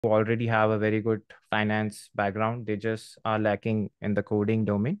who already have a very good finance background. They just are lacking in the coding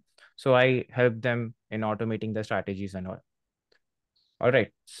domain. So I help them in automating the strategies and all. All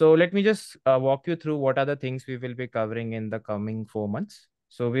right. So let me just walk you through what are the things we will be covering in the coming 4 months.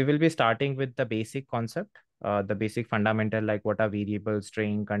 So we will be starting with the basic concept, the basic fundamental, like what are variables,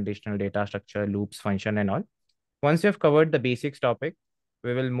 string, conditional data structure, loops, function, and all. Once you have covered the basics topic,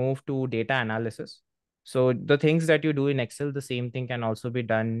 we will move to data analysis. So the things that you do in Excel, the same thing can also be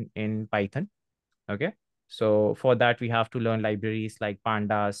done in Python. Okay. So for that, we have to learn libraries like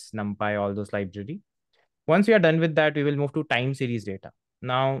pandas, numpy, all those library. Once we are done with that, we will move to time series data.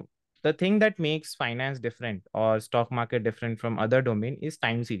 Now, the thing that makes finance different or stock market different from other domain is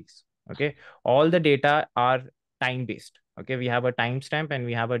time series. Okay. All the data are time based. Okay. We have a timestamp and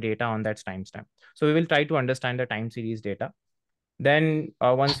we have a data on that timestamp. So we will try to understand the time series data. Then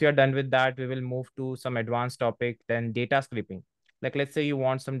once we are done with that, we will move to some advanced topic, then data scraping. Like let's say you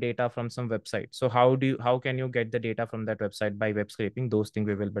want some data from some website. So how can you get the data from that website by web scraping? Those things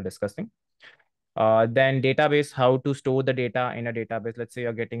we will be discussing. Then database, how to store the data in a database. Let's say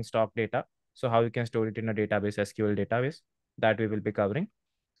you're getting stock data. So how you can store it in a database, SQL database, that we will be covering.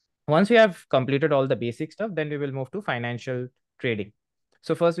 Once we have completed all the basic stuff, then we will move to financial trading.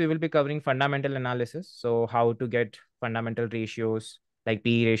 So first we will be covering fundamental analysis. So how to get fundamental ratios like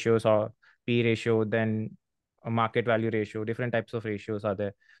P ratios or P ratio, then a market value ratio, different types of ratios are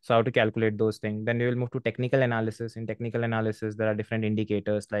there. So how to calculate those things. Then we will move to technical analysis. In technical analysis, there are different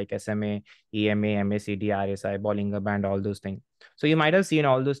indicators like SMA, EMA, MACD, RSI, Bollinger Band, all those things. So you might have seen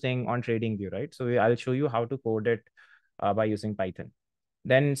all those things on TradingView, right? So I'll show you how to code it by using Python.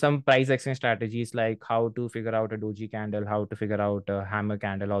 Then some price action strategies like how to figure out a doji candle, how to figure out a hammer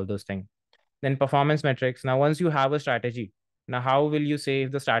candle, all those things. Then performance metrics. Now, once you have a strategy, now how will you say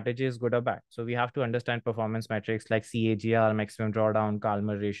if the strategy is good or bad? So we have to understand performance metrics like CAGR, maximum drawdown,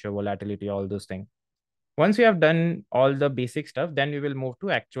 Kalmer ratio, volatility, all those things. Once you have done all the basic stuff, then we will move to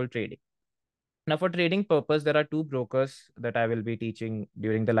actual trading. Now, for trading purpose, there are two brokers that I will be teaching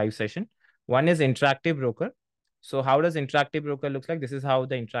during the live session. One is interactive broker. So how does interactive broker looks like? This is how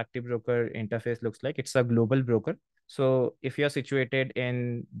the interactive broker interface looks like. It's a global broker. So if you're situated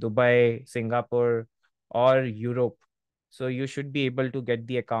in Dubai, Singapore, or Europe, so you should be able to get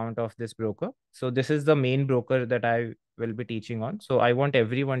the account of this broker. So this is the main broker that I will be teaching on. So I want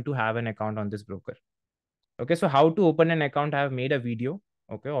everyone to have an account on this broker. Okay, so how to open an account? I have made a video.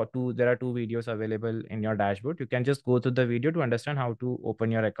 Okay, or two, there are two videos available in your dashboard. You can just go to the video to understand how to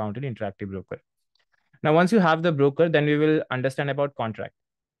open your account in Interactive Broker. Now, once you have the broker, then we will understand about contract.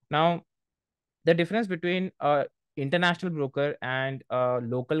 Now, the difference between a international broker and a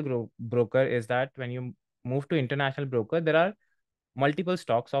local broker is that when you move to international broker, there are multiple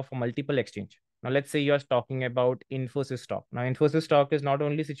stocks of multiple exchange. Now, let's say you're talking about Infosys stock. Now, Infosys stock is not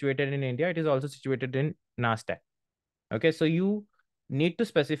only situated in India, it is also situated in NASDAQ. Okay, so you need to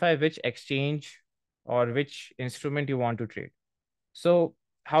specify which exchange or which instrument you want to trade. So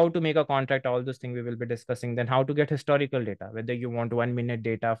how to make a contract, all those things we will be discussing. Then how to get historical data, whether you want 1 minute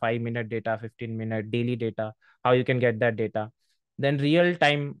data, 5 minute data, 15 minute daily data, how you can get that data. Then real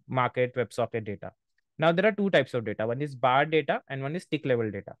time market WebSocket data. Now there are two types of data. One is bar data and one is tick level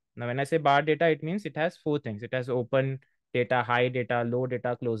data. Now when I say bar data, it means it has four things. It has open data, high data, low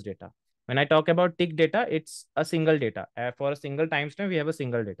data, close data. When I talk about tick data, it's a single data. For a single timestamp, we have a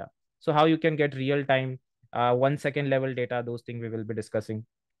single data. So how you can get real time 1 second level data, those things we will be discussing.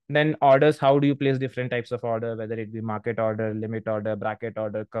 Then orders, how do you place different types of order, whether it be market order, limit order, bracket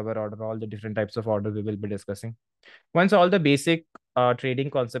order, cover order, all the different types of order we will be discussing. Once all the basic trading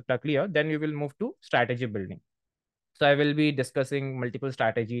concept are clear, then we will move to strategy building. So I will be discussing multiple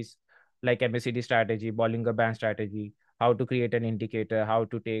strategies like MACD strategy, Bollinger Band strategy, how to create an indicator, how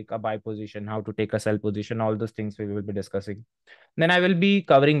to take a buy position, how to take a sell position, all those things we will be discussing. Then I will be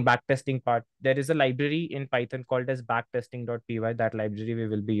covering backtesting part. There is a library in Python called as backtesting.py. That library we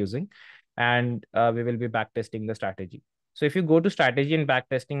will be using, and we will be backtesting the strategy. So if you go to strategy and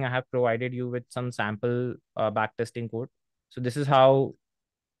backtesting, I have provided you with some sample backtesting code. So this is how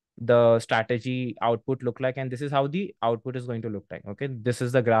the strategy output look like, and this is how the output is going to look like. Okay, this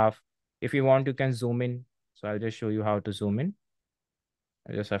is the graph. If you want, you can zoom in. So I'll just show you how to zoom in.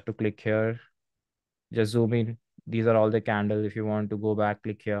 I just have to click here, just zoom in. These are all the candle. If you want to go back,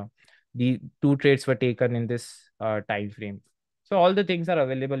 click here. The two trades were taken in this time frame. So all the things are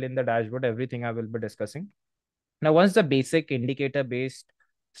available in the dashboard. Everything I will be discussing. Now, once the basic indicator based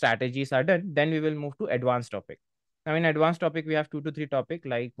strategies are done, then we will move to advanced topic. Now, in advanced topic, we have 2 to 3 topics.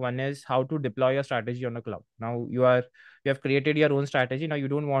 Like one is how to deploy your strategy on a cloud. Now you have created your own strategy. Now you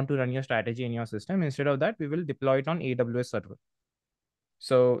don't want to run your strategy in your system. Instead of that, we will deploy it on AWS server.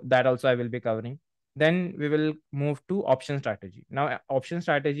 So that also I will be covering. Then we will move to option strategy. Now, option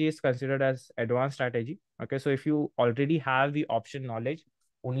strategy is considered as advanced strategy. Okay, so if you already have the option knowledge,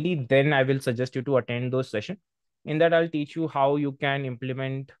 only then I will suggest you to attend those sessions. In that, I'll teach you how you can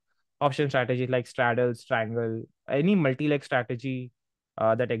implement option strategy like straddle, strangle, any multi-leg strategy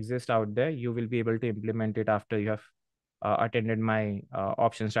that exists out there. You will be able to implement it after you have attended my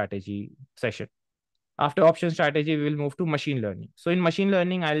option strategy session. After option strategy, we will move to machine learning. So in machine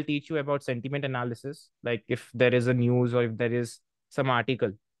learning, I'll teach you about sentiment analysis, like if there is a news or if there is some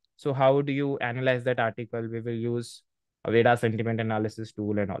article. So how do you analyze that article? We will use a Veda sentiment analysis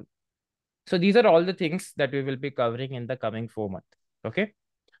tool and all. So these are all the things that we will be covering in the coming 4 months. Okay.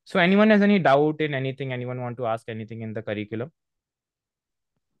 So anyone has any doubt in anything? Anyone want to ask anything in the curriculum?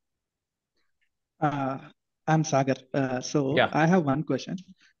 Uh, I'm Sagar. So Yeah. I have one question.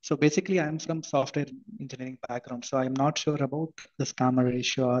 So basically, I'm from software engineering background. So I'm not sure about the scammer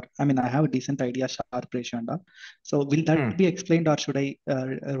ratio, or I mean, I have a decent idea, Sharp ratio and all. So will that Hmm. be explained, or should I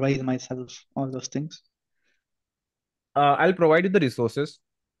revise myself all those things? I'll provide you the resources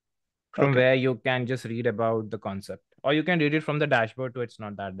from Okay, where you can just read about the concept, or you can read it from the dashboard too. It's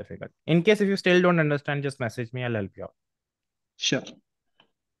not that difficult. In case if you still don't understand, just message me, I'll help you out. sure.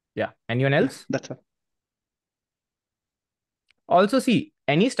 Yeah. Anyone Yeah, else? that's all. Also, see,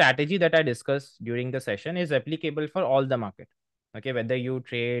 any strategy that I discuss during the session is applicable for all the market. Okay, whether you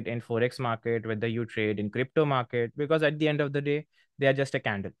trade in forex market, whether you trade in crypto market, because at the end of the day, they are just a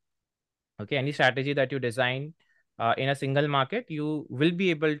candle. Okay, any strategy that you design in a single market, you will be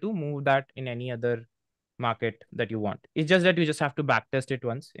able to move that in any other market that you want. It's just that you just have to backtest it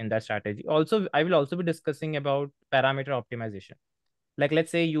once in that strategy. Also, I will also be discussing about parameter optimization. Like,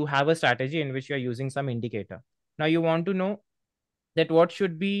 let's say you have a strategy in which you are using some indicator. Now you want to know that what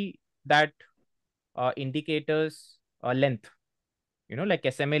should be that indicators length, like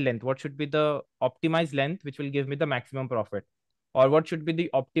SMA length. What should be the optimized length which will give me the maximum profit, or what should be the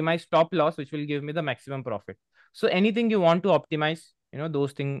optimized stop loss which will give me the maximum profit. So anything you want to optimize,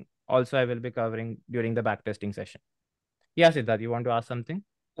 those things also I will be covering during the backtesting session. Yeah, Siddharth, you want to ask something?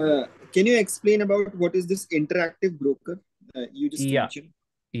 Uh, can you explain about what is this interactive broker you just Yeah. mentioned?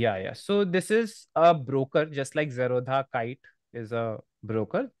 Yeah. So this is a broker, just like Zerodha Kite is a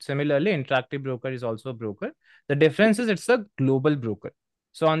broker. Similarly, Interactive Broker is also a broker. The difference is it's a global broker.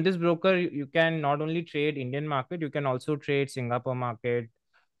 So on this broker, you can not only trade Indian market, you can also trade Singapore market,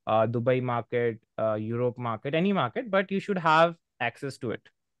 Dubai market, Europe market, any market, but you should have access to it.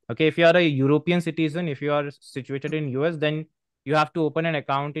 Okay, if you are a European citizen, if you are situated in US, then you have to open an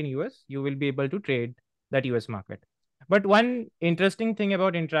account in US. You will be able to trade that US market. But one interesting thing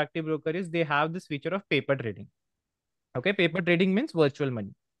about Interactive Broker is they have this feature of paper trading. Okay, paper trading means virtual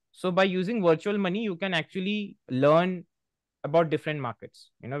money. So by using virtual money, you can actually learn about different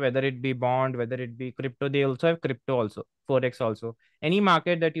markets, whether it be bond, whether it be crypto. They also have crypto, also forex, also any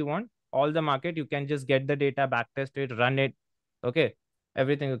market that you want. All the market, you can just get the data, backtest it, run it. Okay,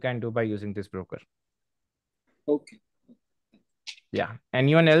 everything you can do by using this broker. Okay. Yeah.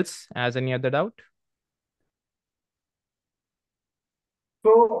 Anyone else has any other doubt?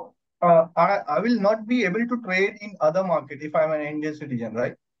 So I will not be able to trade in other market if I'm an Indian citizen,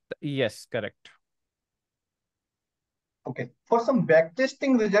 right? Yes, correct. Okay. For some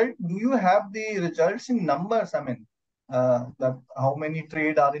backtesting result, do you have the results in numbers? I mean, that how many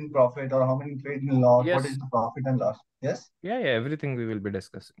trade are in profit or how many trade in loss? What is Yes. the profit and loss? Yes. Yeah, everything we will be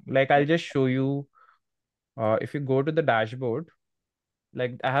discussing. Like, I'll just show you. If you go to the dashboard,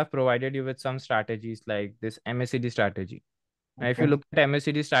 like I have provided you with some strategies like this MACD strategy. Now, if you Okay. look at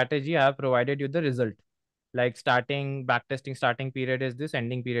MACD strategy, I have provided you the result. Like starting backtesting starting period is this,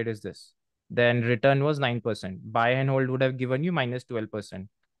 ending period is this. Then return was 9%. Buy and hold would have given you minus 12%.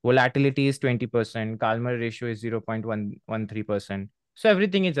 Volatility is 20%. Calmer ratio is 0.113%. So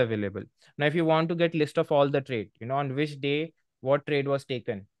everything is available. Now, if you want to get list of all the trade, on which day, what trade was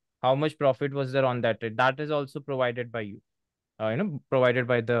taken, how much profit was there on that trade, that is also provided by you, provided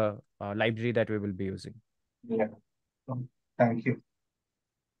by the library that we will be using. Yeah. Thank you.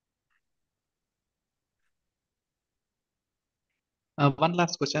 One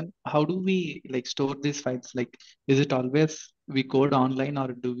last question. How do we like store these files? Like, is it always we code online, or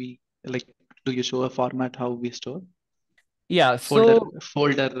do we like do you show a format how we store? Yeah, Folder,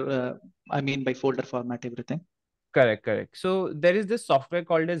 so I mean by folder format, everything. correct. So there is this software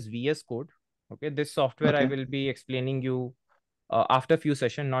called as VS Code. Okay, this software I Okay. will be explaining you after few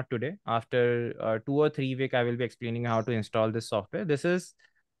session, not today. After 2 or 3 week, I will be explaining how to install this software. This is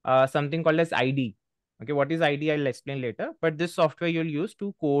something called as ID. Okay, what is ID? I'll explain later. But this software you'll use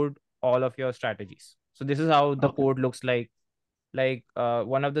to code all of your strategies. So this is how the Okay. code looks like. Like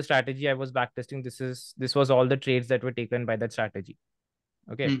one of the strategy I was backtesting, this was all the trades that were taken by that strategy.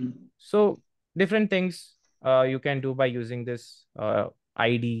 Okay. So different things you can do by using this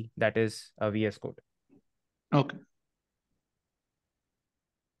ID, that is a VS Code. Okay.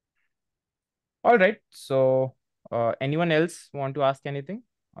 All right. So anyone else want to ask anything,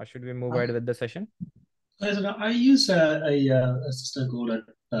 or should we move ahead with the session? I use a system called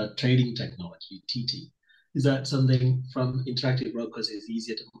a trading technology, TT. Is that something from Interactive Brokers is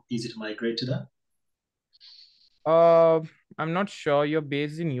easy to migrate to that? I'm not sure. You're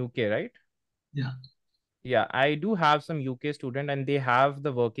based in UK, right? Yeah. Yeah, I do have some UK student and they have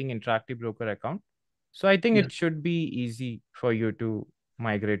the working Interactive Broker account. So I think Yeah. it should be easy for you to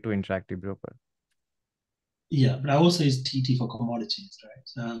migrate to Interactive Broker. Yeah, but I also use TT for commodities, right?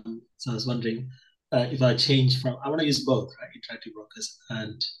 So I was wondering if I change from, I want to use both, right? Interactive Brokers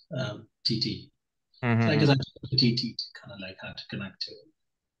and TT. So I guess I choose TT to kind of like how to connect to it.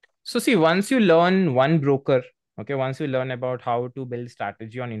 So see, once you learn one broker, okay, once you learn about how to build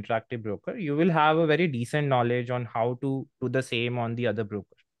strategy on Interactive Broker, you will have a very decent knowledge on how to do the same on the other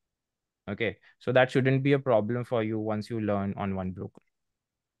broker. Okay, so that shouldn't be a problem for you once you learn on one broker.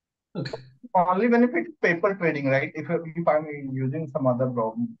 Okay. Only benefit is paper trading, right? If I'm using some other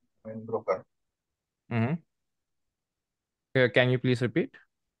broker. Can you please repeat?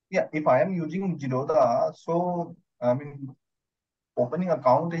 Yeah, if I am using Zerodha, so I mean opening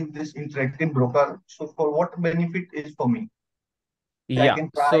account in this interactive broker. So for what benefit is for me? I Yeah, can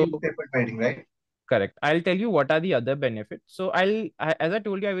try so paper trading, right? correct. I'll tell you what are the other benefits. So as I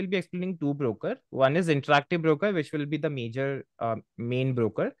told you, I will be explaining two broker. One is Interactive Broker, which will be the major main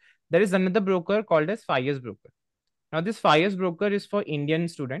broker. There is another broker called as Fires Broker. Now, this Fires Broker is for Indian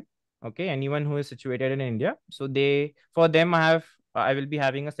student. Okay, anyone who is situated in India. So for them, I will be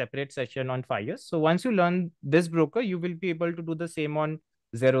having a separate session on Fires. So once you learn this broker, you will be able to do the same on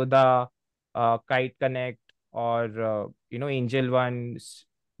Zerodha, Kite Connect, or Angel Ones.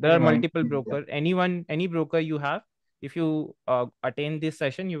 There are multiple Yeah. broker. Any broker you have, if you attend this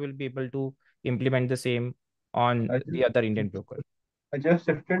session, you will be able to implement the same on I the other Indian broker. just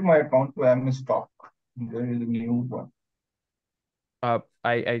shifted my account to M stock. There is a new one.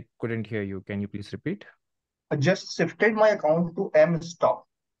 I couldn't hear you. Can you please repeat? I just shifted my account to M stock.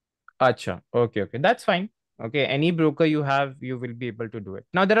 Acha. Okay. That's fine. Okay. Any broker you have, you will be able to do it.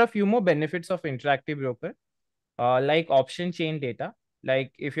 Now, there are a few more benefits of Interactive Broker, like option chain data.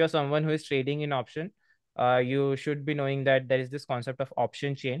 Like if you're someone who is trading in option, you should be knowing that there is this concept of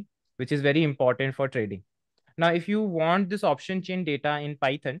option chain, which is very important for trading. Now, if you want this option chain data in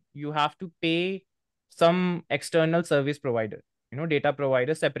Python, you have to pay some external service provider, data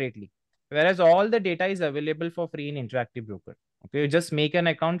provider separately. Whereas all the data is available for free in Interactive Broker. Okay, you just make an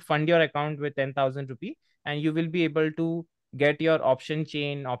account, fund your account with 10,000 rupee, and you will be able to get your option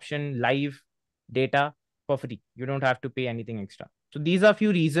chain, option live data for free. You don't have to pay anything extra. So these are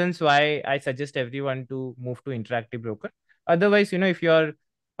few reasons why I suggest everyone to move to Interactive Broker. Otherwise, if you're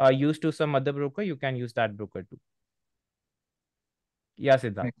used to some other broker, you can use that broker too. Yeah,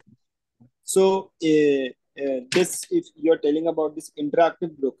 Siddharth. So this, if you're telling about this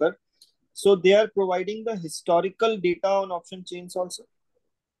interactive broker, so they are providing the historical data on option chains also?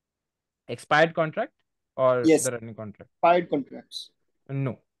 Expired contract or Yes, the running contract? expired contracts.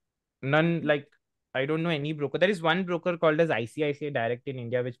 No, none. Like I don't know any broker. There is one broker called as ICICI Direct in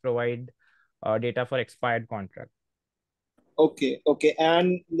India, which provide data for expired contract. Okay.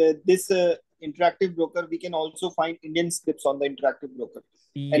 And this interactive broker, we can also find Indian scripts on the interactive broker,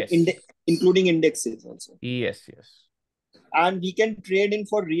 and Yes. including indexes also. Yes. And we can trade in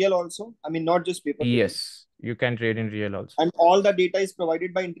for real also. I mean, not just paper. Yes, you can trade in real also. And all the data is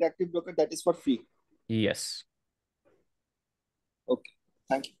provided by interactive broker. That is for free. Yes. Okay.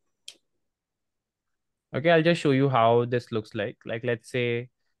 Thank you. Okay, I'll just show you how this looks like. Like, let's say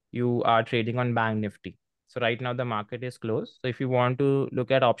you are trading on Bank Nifty. So right now the market is closed. So if you want to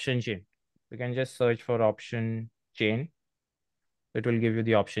look at option chain, you can just search for option chain. It will give you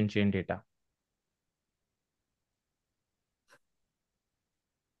the option chain data.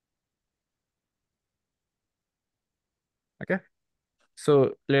 Okay.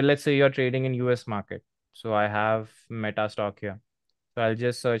 So let's say you're trading in US market. So I have Meta stock here. So I'll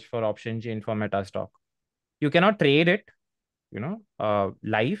just search for option chain for Meta stock. You cannot trade it,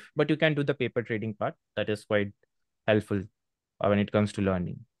 live, but you can do the paper trading part. That is quite helpful when it comes to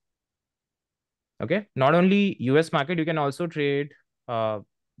learning. Okay. Not only US market, you can also trade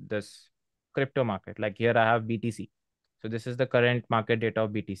this crypto market. Like here I have BTC. So this is the current market data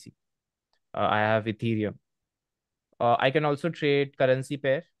of BTC. I have Ethereum. I can also trade currency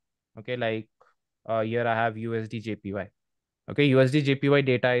pair. Okay. Like here I have USD JPY. Okay, USD JPY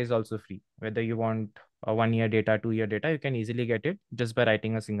data is also free. Whether you want a 1 year data, 2 year data, you can easily get it just by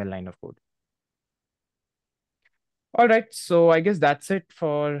writing a single line of code. All right, so I guess that's it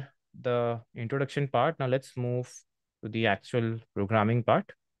for the introduction part. Now let's move to the actual programming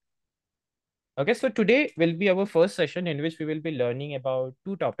part. Okay, so today will be our first session in which we will be learning about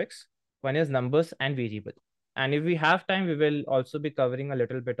two topics. One is numbers and variable. And if we have time, we will also be covering a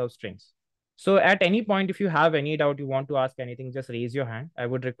little bit of strings. So at any point, if you have any doubt, you want to ask anything, just raise your hand. I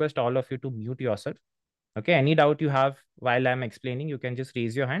would request all of you to mute yourself. Okay, any doubt you have while I'm explaining, you can just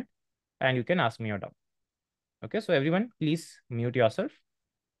raise your hand and you can ask me your doubt. Okay, so everyone, please mute yourself.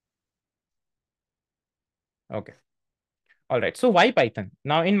 Okay. All right. So why Python?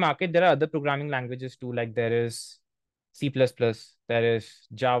 Now in market, there are other programming languages too, like there is C++, there is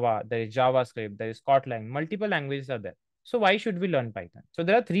Java, there is JavaScript, there is Kotlin, multiple languages are there. So why should we learn Python? So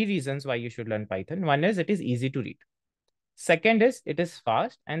there are three reasons why you should learn Python. One is it is easy to read. Second is it is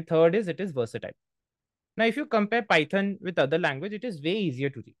fast. And third is it is versatile. Now, if you compare Python with other language, it is way easier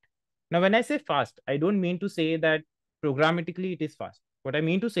to read. Now, when I say fast, I don't mean to say that programmatically it is fast. What I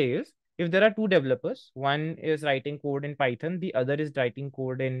mean to say is, if there are two developers, one is writing code in Python, the other is writing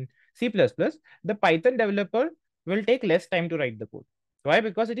code in C++, the Python developer will take less time to write the code. Why?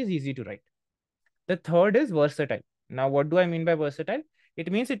 Because it is easy to write. The third is versatile. Now, what do I mean by versatile?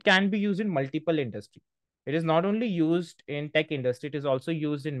 It means it can be used in multiple industry. It is not only used in tech industry, it is also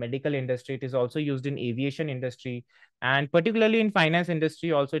used in medical industry, it is also used in aviation industry, and particularly in finance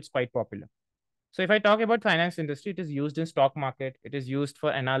industry also it's quite popular. So if I talk about finance industry, it is used in stock market, it is used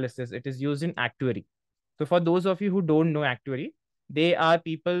for analysis, it is used in actuary. So for those of you who don't know actuary, they are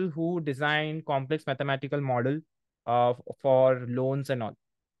people who design complex mathematical model for loans and all.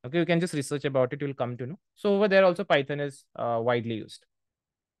 Okay, you can just research about it, you'll come to know. So over there also Python is widely used.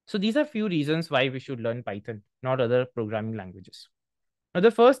 So these are few reasons why we should learn Python, not other programming languages. Now,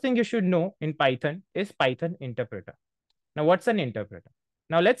 the first thing you should know in Python is Python interpreter. Now, what's an interpreter?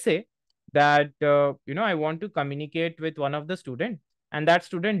 Now, let's say that, I want to communicate with one of the student and that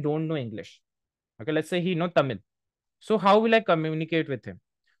student don't know English. Okay, let's say he know Tamil. So how will I communicate with him?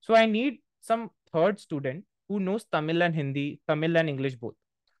 So I need some third student who knows Tamil and Hindi, Tamil and English both.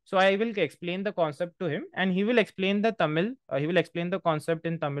 So I will explain the concept to him and he will explain the Tamil, he will explain the concept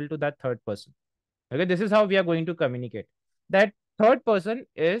in Tamil to that third person. Okay, this is how we are going to communicate. That third person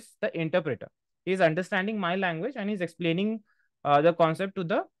is the interpreter. He is understanding my language and he's explaining the concept to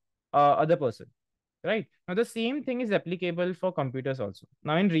the other person. Right. Now, the same thing is applicable for computers also.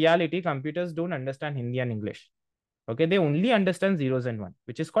 Now, in reality, computers don't understand Hindi and English. Okay, they only understand zeros and one,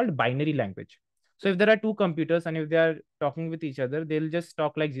 which is called binary language. So if there are two computers and if they are talking with each other, they'll just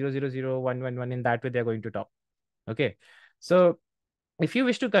talk like 000 111. In that way, they're going to talk. Okay. So if you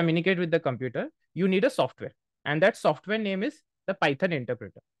wish to communicate with the computer, you need a software. And that software name is the Python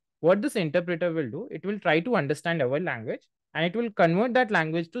interpreter. What this interpreter will do, it will try to understand our language and it will convert that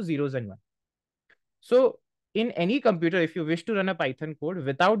language to zeros and one. So in any computer, if you wish to run a Python code,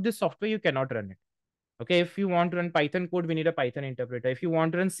 without this software, you cannot run it. Okay, if you want to run Python code, we need a Python interpreter. If you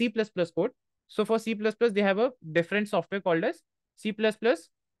want to run C++ code, so for C++, they have a different software called as C++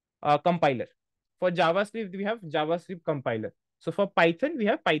 compiler. For JavaScript, we have JavaScript compiler. So for Python, we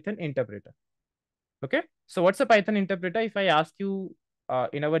have Python interpreter. Okay, so what's a Python interpreter? If I ask you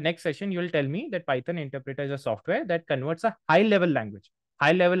in our next session, you will tell me that Python interpreter is a software that converts a high-level language.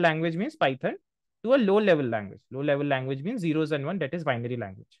 High-level language means Python to a low-level language. Low-level language means zeros and one, that is binary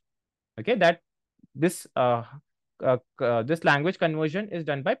language. Okay, that this this language conversion is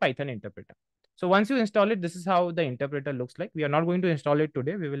done by Python interpreter. So once you install it, this is how the interpreter looks like. We are not going to install it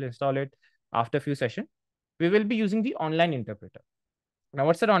today. We will install it after a few sessions. We will be using the online interpreter. Now,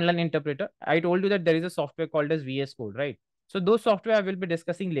 what's an online interpreter? I told you that there is a software called as VS Code, right? So those software I will be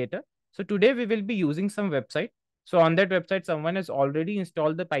discussing later. So today we will be using some website. So on that website, someone has already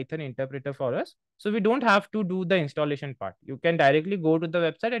installed the Python interpreter for us. So we don't have to do the installation part. You can directly go to the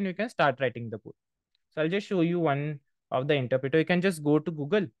website and you can start writing the code. So I'll just show you one of the interpreter. You can just go to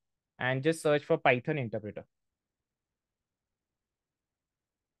Google and just search for Python interpreter.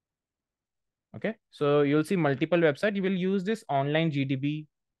 Okay, so you'll see multiple websites. You will use this online GDB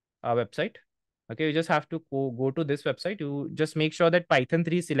website. Okay, you just have to go to this website. You just make sure that Python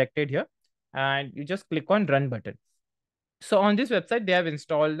 3 is selected here and you just click on run button. So on this website, they have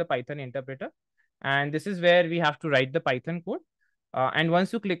installed the Python interpreter and this is where we have to write the Python code. And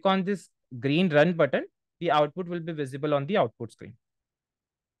once you click on this green run button, the output will be visible on the output screen.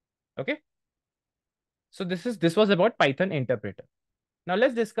 Okay. So this was about Python interpreter. Now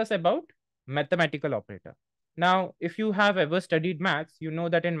let's discuss about mathematical operator. Now, if you have ever studied maths, you know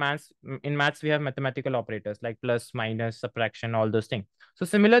that in maths we have mathematical operators like plus, minus, subtraction, all those things. So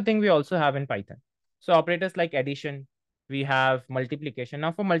similar thing we also have in Python. So operators like addition, we have multiplication.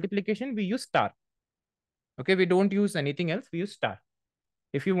 Now for multiplication, we use star. Okay, we don't use anything else, we use star.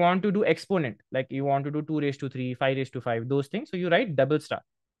 If you want to do exponent, like you want to do 2 raised to 3, 5 raised to 5, those things, so you write double star.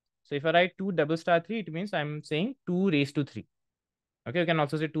 So if I write 2 double star 3, it means I'm saying 2 raised to 3. Okay, you can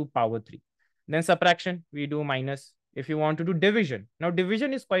also say 2 power 3. Then subtraction, we do minus. If you want to do division, now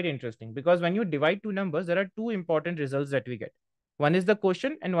division is quite interesting because when you divide two numbers, there are two important results that we get. One is the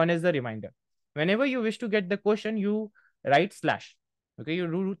quotient and one is the remainder. Whenever you wish to get the quotient, you write slash. Okay, you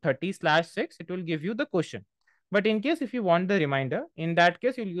do 30/6, it will give you the quotient. But in case if you want the remainder, in that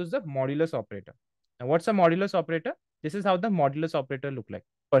case, you'll use the modulus operator. Now, what's a modulus operator? This is how the modulus operator look like,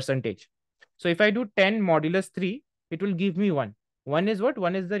 percentage. So if I do 10 modulus 3, it will give me 1. 1 is what?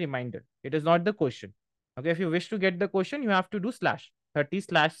 1 is the remainder. It is not the quotient. Okay, if you wish to get the quotient, you have to do slash.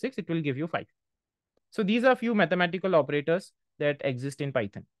 30/6, it will give you 5. So these are few mathematical operators that exist in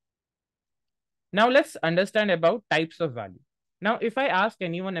Python. Now let's understand about types of value. Now, if I ask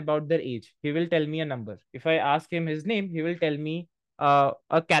anyone about their age, he will tell me a number. If I ask him his name, he will tell me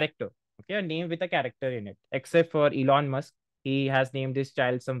a character. Okay, a name with a character in it. Except for Elon Musk, he has named his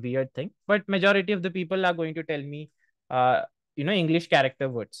child some weird thing. But majority of the people are going to tell me, English character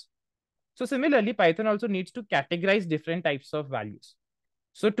words. So similarly, Python also needs to categorize different types of values.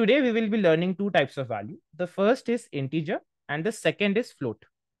 So today we will be learning two types of value. The first is integer and the second is float.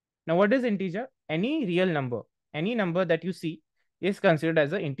 Now, what is integer? Any real number, any number that you see is considered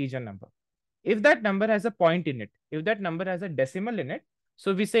as an integer number. If that number has a point in it, if that number has a decimal in it,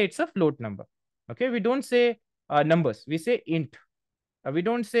 so we say it's a float number. Okay, we don't say numbers, we say int. We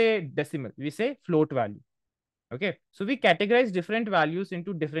don't say decimal, we say float value. Okay, so we categorize different values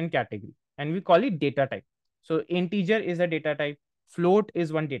into different category and we call it data type. So integer is a data type, float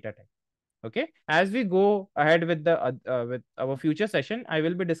is one data type. Okay, as we go ahead with with our future session, I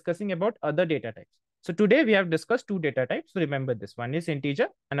will be discussing about other data types. So today we have discussed two data types. So remember this, one is integer,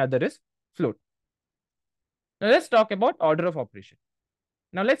 another is float. Now let's talk about order of operation.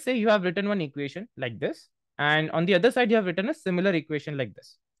 Now let's say you have written one equation like this, and on the other side you have written a similar equation like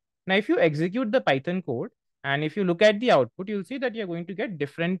this. Now if you execute the Python code and if you look at the output, you'll see that you're going to get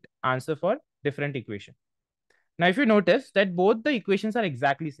different answer for different equation. Now if you notice that both the equations are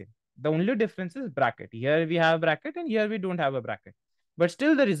exactly same. The only difference is bracket. Here we have bracket and here we don't have a bracket. But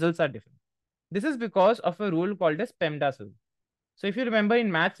still the results are different. This is because of a rule called as PEMDAS rule. So if you remember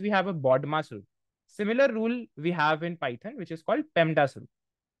in maths, we have a BODMAS rule. Similar rule we have in Python, which is called PEMDAS rule.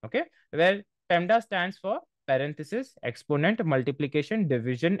 Okay, where PEMDAS stands for parenthesis, exponent, multiplication,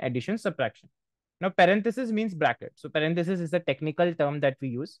 division, addition, subtraction. Now parenthesis means bracket. So parenthesis is the technical term that we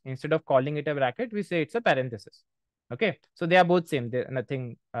use. Instead of calling it a bracket, we say it's a parenthesis. Okay, so they are both same. There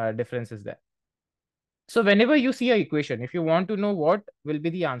nothing difference is there. So whenever you see a equation, if you want to know what will be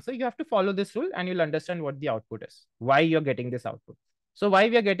the answer, you have to follow this rule and you'll understand what the output is, why you're getting this output. So why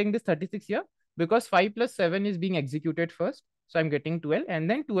we are getting this 36 here? Because 5 plus 7 is being executed first. So I'm getting 12 and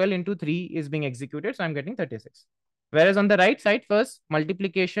then 12 into 3 is being executed. So I'm getting 36. Whereas on the right side, first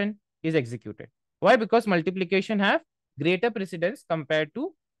multiplication is executed. Why? Because multiplication have greater precedence compared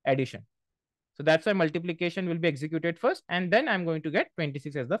to addition. So that's why multiplication will be executed first and then I'm going to get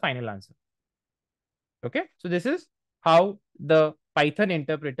 26 as the final answer. Okay, so this is how the Python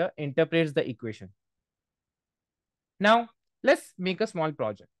interpreter interprets the equation. Now, let's make a small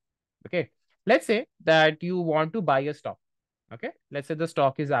project. Okay, let's say that you want to buy a stock. Okay, let's say the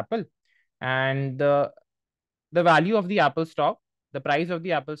stock is Apple and the value of the Apple stock, the price of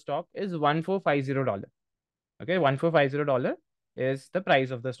the Apple stock is $1450. Okay, $1450 is the price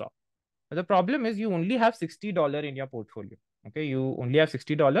of the stock. But the problem is you only have $60 in your portfolio. Okay, you only have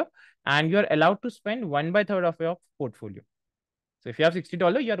 $60 and you are allowed to spend 1/3 of your portfolio. So if you have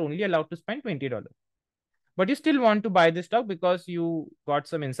 $60, you are only allowed to spend $20. But you still want to buy this stock because you got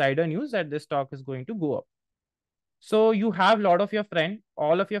some insider news that this stock is going to go up. So you have a lot of your friend,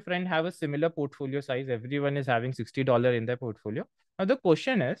 all of your friend have a similar portfolio size. Everyone is having $60 in their portfolio. Now the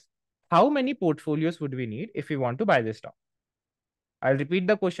question is, how many portfolios would we need if we want to buy this stock? I'll repeat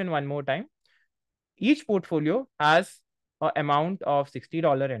the question one more time. Each portfolio has an amount of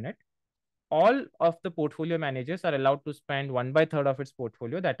 $60 in it. All of the portfolio managers are allowed to spend 1/3 of its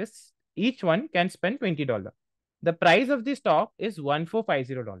portfolio. That is, each one can spend $20. The price of the stock is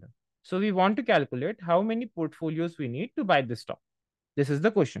 $1450. So we want to calculate how many portfolios we need to buy this stock. This is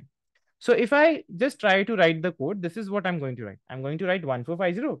the question. So if I just try to write the code, this is what I'm going to write. I'm going to write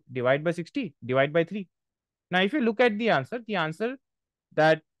 1450 divide by 60 divide by 3. Now, if you look at the answer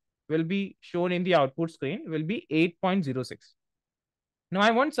that will be shown in the output screen will be 8.06. Now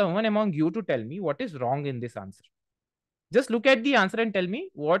I want someone among you to tell me what is wrong in this answer. Just look at the answer and tell me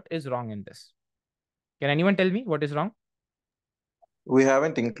what is wrong in this. Can anyone tell me what is wrong? We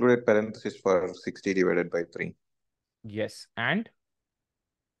haven't included parentheses for 60 divided by 3. Yes. And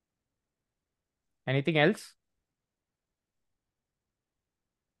anything else?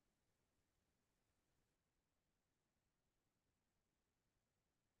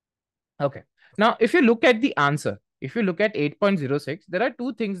 Okay. Now, if you look at the answer, if you look at 8.06, there are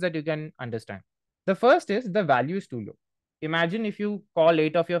two things that you can understand. The first is the value is too low. Imagine if you call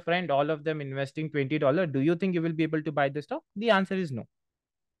 8 of your friend, all of them investing $20, do you think you will be able to buy the stock? The answer is no.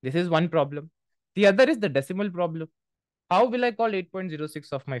 This is one problem. The other is the decimal problem. How will I call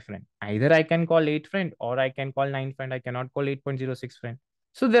 8.06 of my friend? Either I can call 8 friend or I can call 9 friend. I cannot call 8.06 friend.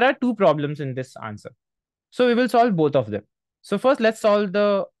 So there are two problems in this answer. So we will solve both of them. So first, let's solve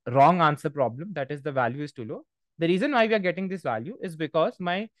the wrong answer problem. That is the value is too low. The reason why we are getting this value is because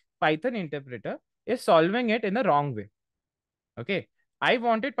my Python interpreter is solving it in the wrong way. Okay. I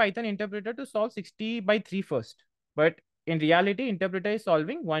wanted Python interpreter to solve 60 by 3 first. But in reality, interpreter is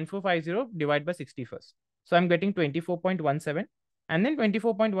solving 1450 divided by 60 first. So I'm getting 24.17. And then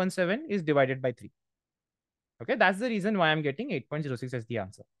 24.17 is divided by 3. Okay. That's the reason why I'm getting 8.06 as the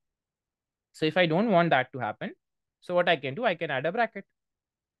answer. So if I don't want that to happen, so what I can do, I can add a bracket.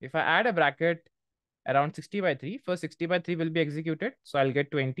 If I add a bracket around 60 by 3, first 60 by 3 will be executed. So I'll get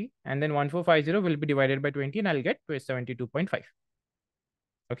 20 and then 1450 will be divided by 20 and I'll get 72.5.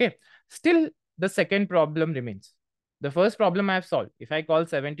 Okay. Still, the second problem remains. The first problem I have solved. If I call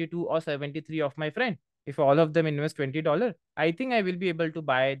 72 or 73 of my friend, if all of them invest $20, I think I will be able to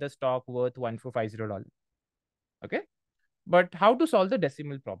buy the stock worth $1450. Okay. But how to solve the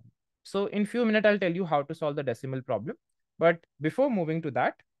decimal problem? So in few minutes, I'll tell you how to solve the decimal problem. But before moving to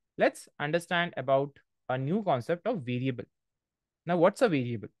that, let's understand about a new concept of variable. Now, what's a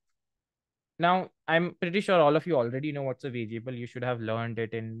variable? Now, I'm pretty sure all of you already know what's a variable. You should have learned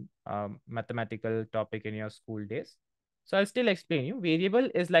it in mathematical topic in your school days. So I'll still explain you. Variable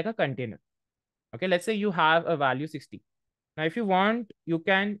is like a container. Okay, let's say you have a value 60. Now, if you want, you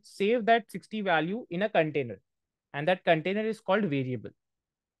can save that 60 value in a container. And that container is called variable.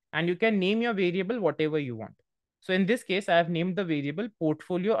 And you can name your variable whatever you want. So in this case, I have named the variable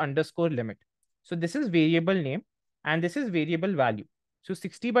portfolio underscore limit. So this is variable name and this is variable value. So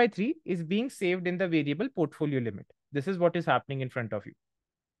 60 by 3 is being saved in the variable portfolio limit. This is what is happening in front of you.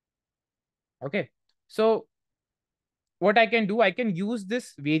 Okay. So what I can do, I can use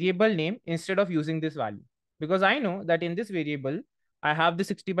this variable name instead of using this value because I know that in this variable, I have the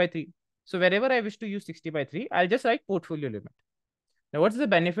 60 by 3. So wherever I wish to use 60 by 3, I'll just write portfolio limit. Now, what's the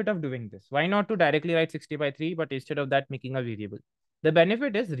benefit of doing this? Why not to directly write 60 by 3, but instead of that, making a variable? The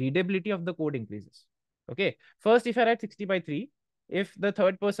benefit is readability of the code increases. Okay. First, if I write 60 by 3, if the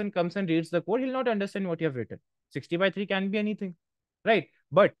third person comes and reads the code, he'll not understand what you have written. 60 by 3 can be anything, right?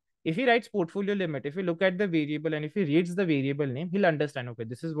 But if he writes portfolio limit, if you look at the variable and if he reads the variable name, he'll understand, okay,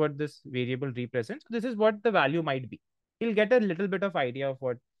 this is what this variable represents. This is what the value might be. He'll get a little bit of idea of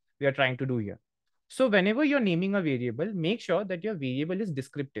what we are trying to do here. So whenever you're naming a variable, make sure that your variable is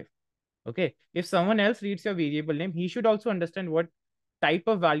descriptive. Okay. If someone else reads your variable name, he should also understand what type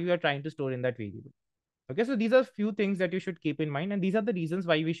of value you're trying to store in that variable. Okay. So these are few things that you should keep in mind. And these are the reasons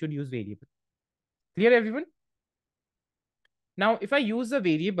why we should use variable. Clear, everyone? Now, if I use a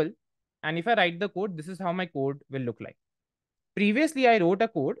variable and if I write the code, this is how my code will look like. Previously, I wrote a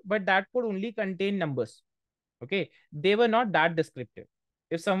code, but that code only contained numbers. Okay. They were not that descriptive.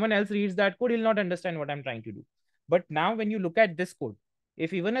 If someone else reads that code, he'll not understand what I'm trying to do. But now when you look at this code,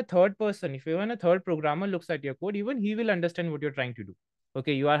 if even a third person, if even a third programmer looks at your code, even he will understand what you're trying to do.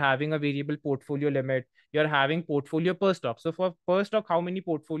 Okay, you are having a variable portfolio limit. You're having portfolio per stock. So for per stock, how many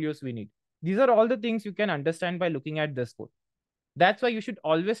portfolios we need? These are all the things you can understand by looking at this code. That's why you should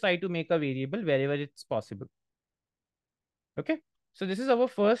always try to make a variable wherever it's possible. Okay, so this is our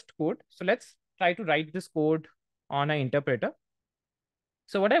first code. So let's try to write this code on an interpreter.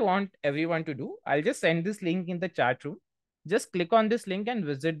 So what I want everyone to do, I'll just send this link in the chat room. Just click on this link and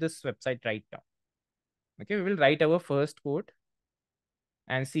visit this website right now. Okay, we will write our first code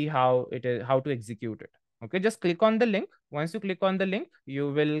and see how to execute it. Okay, just click on the link. Once you click on the link,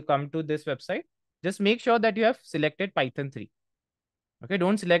 you will come to this website. Just make sure that you have selected Python 3. Okay,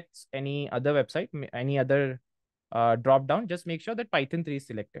 don't select any other website, any other drop down. Just make sure that Python 3 is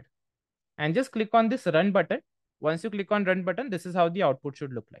selected. And just click on this run button. Once you click on run button, this is how the output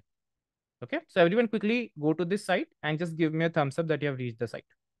should look like. Okay, so everyone quickly go to this site and just give me a thumbs up that you have reached the site.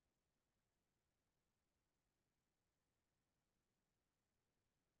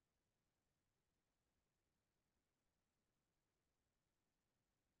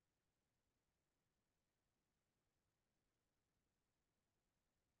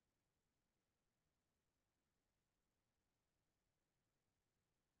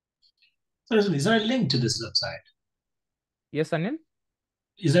 Is there a link to this website? Yes, Anil?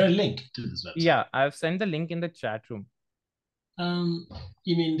 Is there a link to this website? Yeah, I've sent the link in the chat room.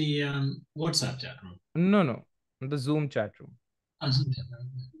 You mean the WhatsApp chat room? No, the Zoom chat room. Zoom chat room.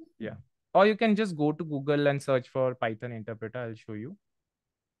 Yeah. Or you can just go to Google and search for Python interpreter. I'll show you.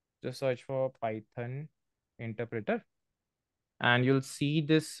 Just search for Python interpreter. And you'll see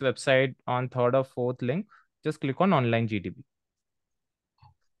this website on third or fourth link. Just click on online GDB.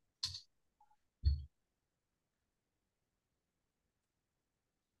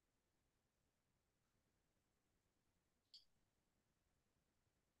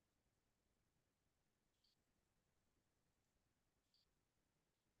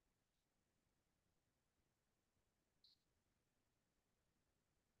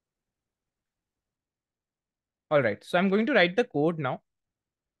 All right, so I'm going to write the code now.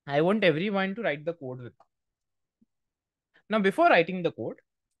 I want everyone to write the code with me. Now, before writing the code,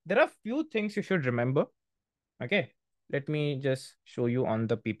 there are few things you should remember. Okay, let me just show you on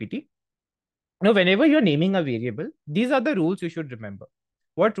the PPT. Now, whenever you're naming a variable, these are the rules you should remember.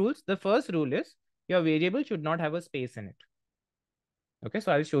 What rules? The first rule is your variable should not have a space in it. Okay,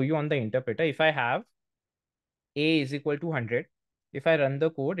 so I'll show you on the interpreter. If I have a is equal to 100, if I run the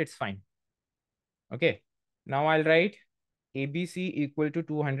code, it's fine. Okay, now I'll write ABC equal to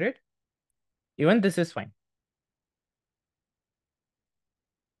 200. Even this is fine.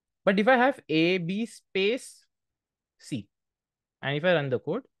 But if I have AB space C, and if I run the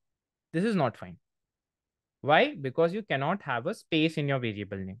code, this is not fine. Why? Because you cannot have a space in your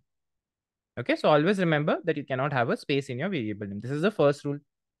variable name. Okay, so always remember that you cannot have a space in your variable name. This is the first rule.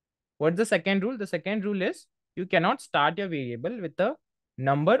 What's the second rule? The second rule is you cannot start your variable with a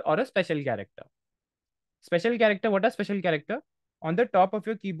number or a special character. Special character, what are special character? On the top of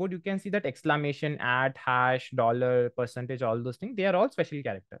your keyboard, you can see that exclamation, at, hash, dollar, percentage, all those things. They are all special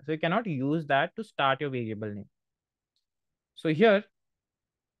characters. So you cannot use that to start your variable name. So here,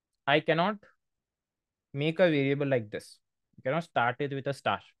 I cannot make a variable like this. You cannot start it with a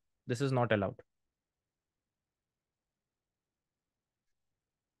star. This is not allowed.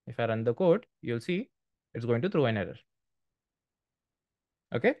 If I run the code, you'll see it's going to throw an error.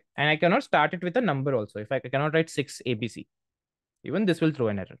 Okay. And I cannot start it with a number also. If I cannot write 6 ABC, even this will throw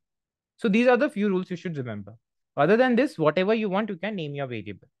an error. So these are the few rules you should remember. Other than this, whatever you want, you can name your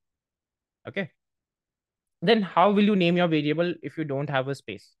variable. Okay. Then how will you name your variable if you don't have a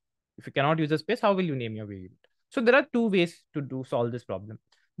space? If you cannot use a space, how will you name your variable? So there are two ways to solve this problem.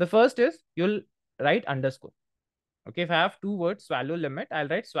 The first is you'll write underscore. Okay, if I have two words, swallow limit, I'll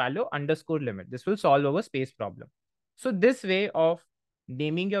write swallow underscore limit. This will solve our space problem. So this way of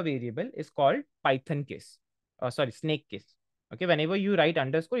naming your variable is called Python case. Snake case. Okay, whenever you write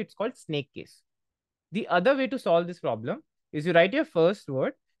underscore, it's called snake case. The other way to solve this problem is you write your first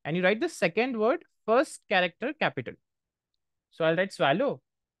word and you write the second word, first character capital. So I'll write swallow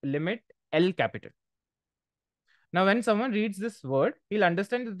limit L capital. Now, when someone reads this word, he'll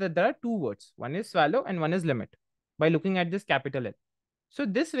understand that there are two words. One is swallow and one is limit by looking at this capital L. So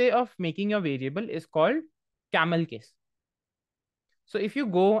this way of making your variable is called camel case. So if you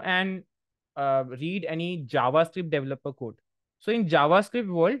go and read any JavaScript developer code, so in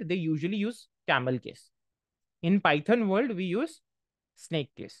JavaScript world, they usually use camel case. In Python world, we use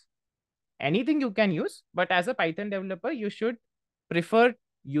snake case. Anything you can use, but as a Python developer, you should prefer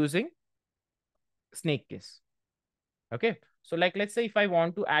using snake case. Okay. So like, let's say if I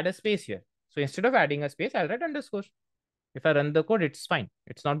want to add a space here. So instead of adding a space, I'll write underscore. If I run the code, it's fine.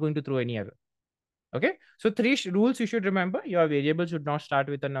 It's not going to throw any error. Okay. So three rules you should remember. Your variable should not start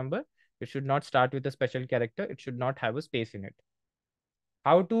with a number. It should not start with a special character. It should not have a space in it.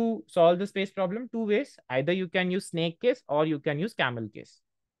 How to solve the space problem? Two ways. Either you can use snake case or you can use camel case.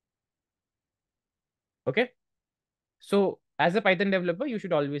 Okay. So as a Python developer, you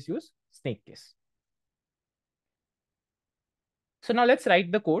should always use snake case. So now let's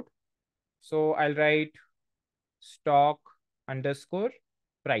write the code. So I'll write stock underscore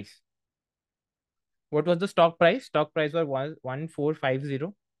price. What was the stock price? Stock price was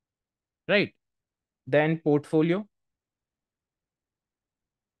 1450. Right. Then portfolio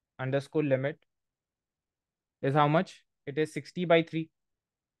underscore limit is how much? It is 60 by 3.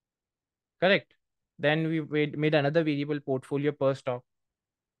 Correct. Then we made another variable portfolio per stock.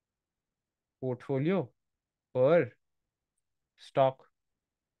 Portfolio per stock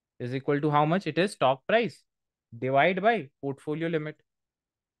is equal to how much? It is stock price divided by portfolio limit.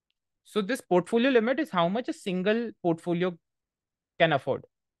 So this portfolio limit is how much a single portfolio can afford.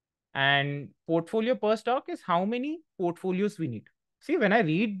 And portfolio per stock is how many portfolios we need. See, when I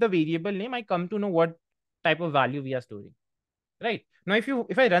read the variable name, I come to know what type of value we are storing. right? Now,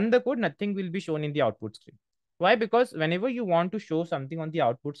 if I run the code, nothing will be shown in the output screen. Why? Because whenever you want to show something on the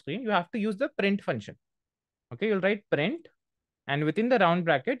output screen, you have to use the print function. Okay, you'll write print, and within the round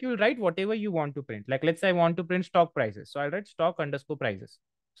bracket, you'll write whatever you want to print. Like, let's say I want to print stock prices. So I'll write stock underscore prices.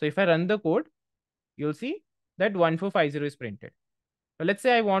 So if I run the code, you'll see that 1450 is printed. So let's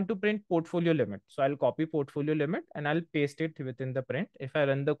say I want to print portfolio limit. So I'll copy portfolio limit and I'll paste it within the print. If I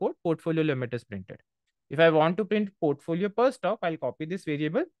run the code, portfolio limit is printed. If I want to print portfolio per stock, I'll copy this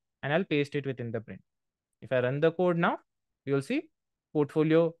variable and I'll paste it within the print. If I run the code now, you'll see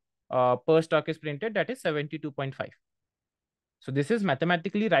portfolio per stock is printed, that is 72.5. So this is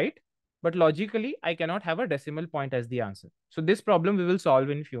mathematically right, but logically, I cannot have a decimal point as the answer. So this problem we will solve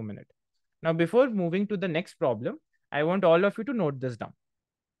in a few minutes. Now, before moving to the next problem, I want all of you to note this down.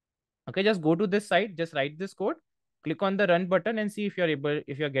 Okay, just go to this site, just write this code, click on the run button and see if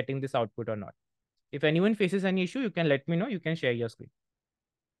you're getting this output or not. If anyone faces any issue, you can let me know. You can share your screen.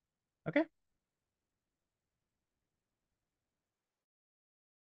 Okay.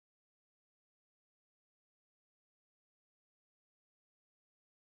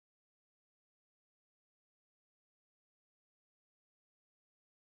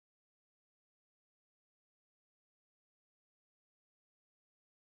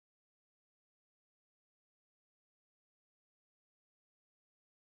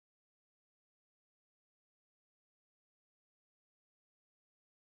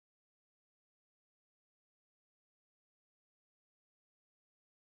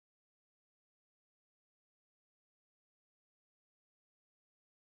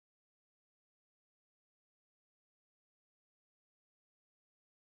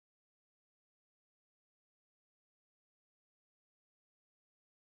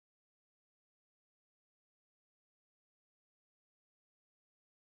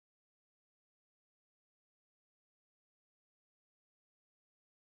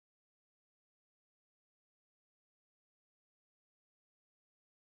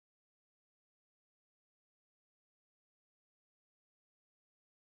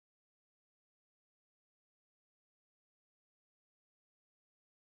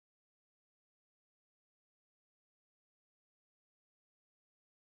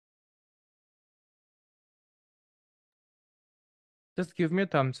 Just give me a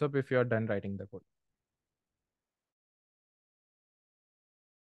thumbs up if you're done writing the code.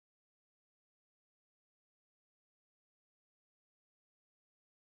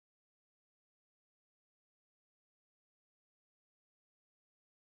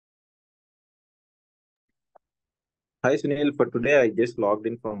 Hi Sunil, for today I just logged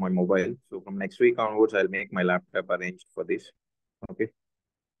in from my mobile. So from next week onwards, I'll make my laptop arranged for this. Okay.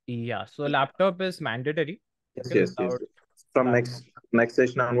 Yeah, so laptop is mandatory. Yes, Okay, yes, yes. without From lap, next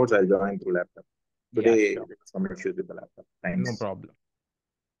session onwards, I'll join through laptop. yeah, Today, sure. some issues with the laptop. No Thanks. problem.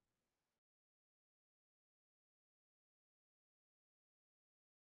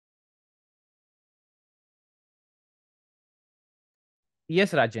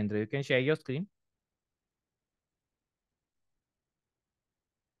 Yes, Rajendra, you can share your screen.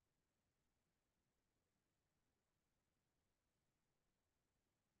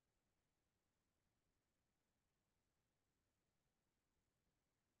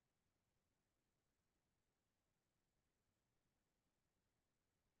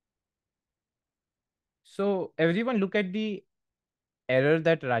 So everyone look at the error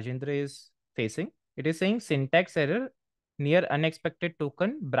that Rajendra is facing. It is saying syntax error near unexpected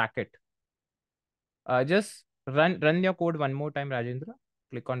token bracket. Just run your code one more time, Rajendra.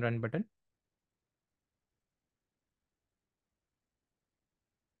 Click on run button.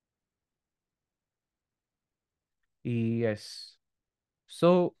 Yes.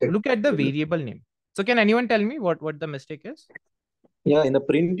 So look at the variable name. So can anyone tell me what the mistake is? Yeah, in the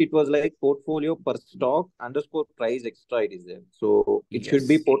print, it was like portfolio per stock underscore price extra. It is there. So it should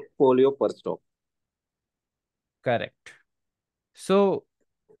be Yes, portfolio per stock. correct. So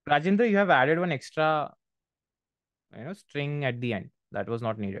Rajendra, you have added one extra, string at the end that was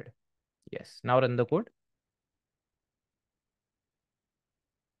not needed. Yes. Now run the code.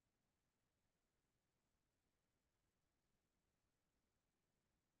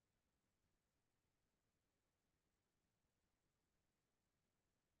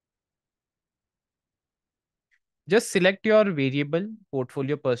 Just select your variable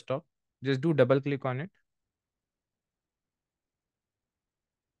portfolio per stock. Just do double click on it.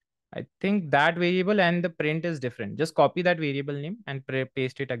 I think that variable and the print is different. Just copy that variable name and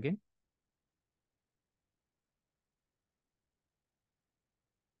paste it again.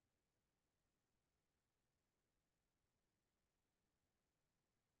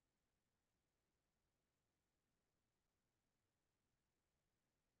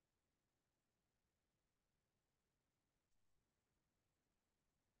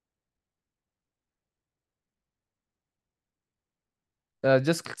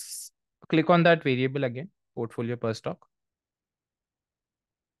 Just click on that variable again, portfolio per stock.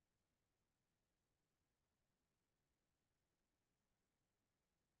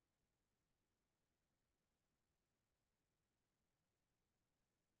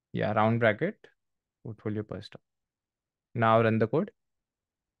 Yeah, round bracket, portfolio per stock. Now run the code.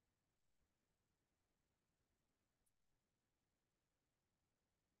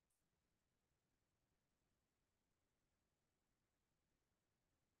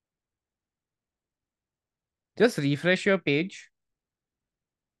 Just refresh your page.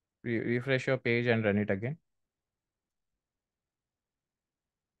 Refresh your page and run it again.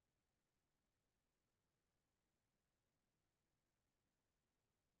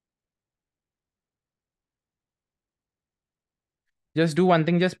 Just do one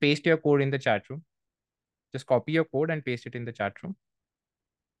thing, just paste your code in the chat room. Just copy your code and paste it in the chat room.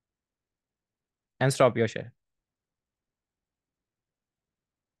 And stop your share.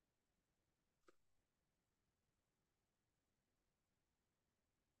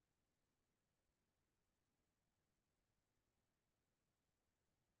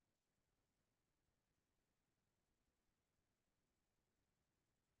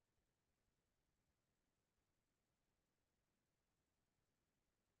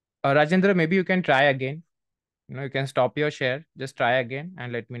 Rajendra, maybe you can try again. You can stop your share. Just try again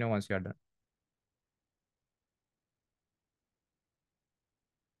and let me know once you're done.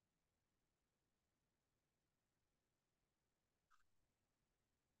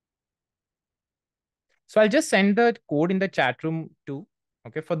 So I'll just send the code in the chat room too.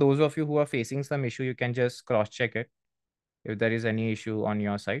 Okay, for those of you who are facing some issue, you can just cross check it if there is any issue on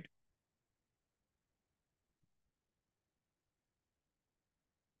your side.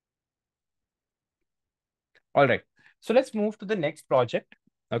 All right. So let's move to the next project.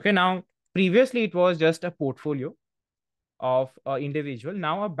 Okay, now previously it was just a portfolio of an individual.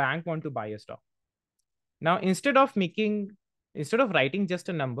 Now a bank want to buy a stock. Now instead of writing just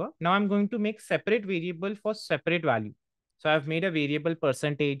a number, now I'm going to make separate variable for separate value. So I've made a variable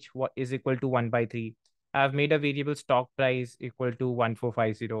percentage what is equal to 1/3. I've made a variable stock price equal to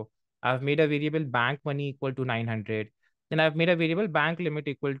 1450. I've made a variable bank money equal to 900. Then I've made a variable bank limit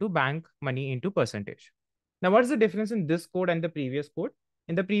equal to bank money into percentage. Now, what's the difference in this code and the previous code?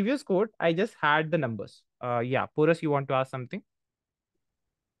 In the previous code, I just had the numbers. Yeah, Porus, you want to ask something?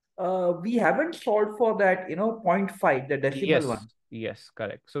 We haven't solved for that, 0.5, the decimal one. Yes,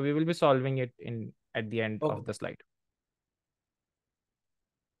 correct. So we will be solving it at the end of Okay. the slide.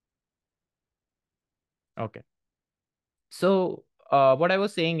 Okay. So what I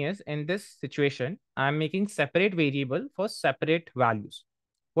was saying is, in this situation, I'm making separate variable for separate values.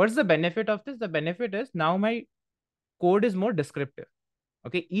 What's the benefit of this? The benefit is now my code is more descriptive.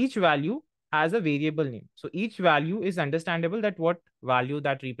 Okay, each value has a variable name. So each value is understandable that what value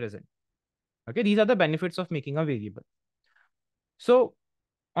that represent. Okay, these are the benefits of making a variable. So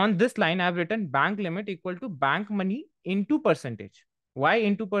on this line, I've written bank limit equal to bank money into percentage. Why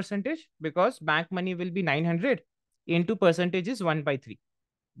into percentage? Because bank money will be 900 into percentage is 1/3.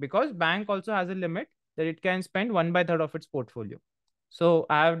 Because bank also has a limit that it can spend 1/3 of its portfolio. So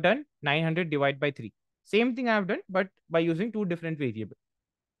I have done 900 divided by 3. Same thing I have done, but by using two different variables.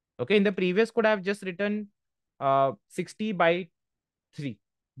 Okay, in the previous code, I have just written 60 by 3.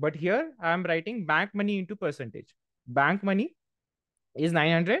 But here I am writing bank money into percentage. Bank money is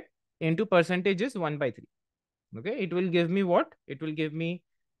 900 into percentage is 1/3. Okay, it will give me what? It will give me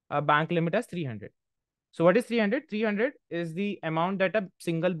a bank limit as 300. So what is 300? 300 is the amount that a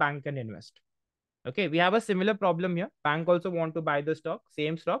single bank can invest. Okay, we have a similar problem here. Bank also want to buy the stock,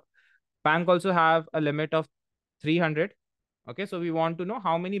 same stock. Bank also have a limit of 300. Okay, so we want to know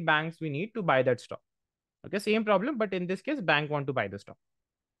how many banks we need to buy that stock. Okay, same problem, but in this case, bank want to buy the stock.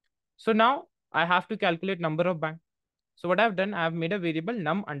 So now I have to calculate number of bank. So what I've done, I've made a variable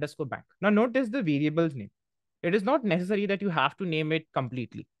num underscore bank. Now notice the variable's name. It is not necessary that you have to name it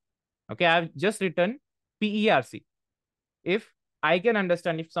completely. Okay, I've just written PERC. If I can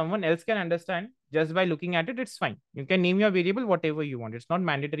understand, if someone else can understand just by looking at it, it's fine. You can name your variable whatever you want. It's not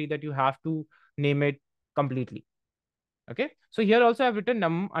mandatory that you have to name it completely. Okay, so here also I've written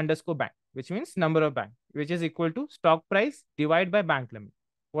num underscore bank, which means number of bank, which is equal to stock price divided by bank limit.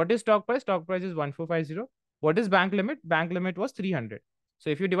 What is stock price? Stock price is 1450. What is bank limit? Bank limit was 300. So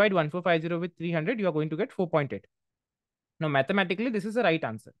if you divide 1450 with 300, you are going to get 4.8. Now, mathematically, this is the right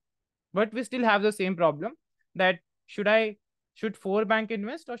answer. But we still have the same problem that should 4 bank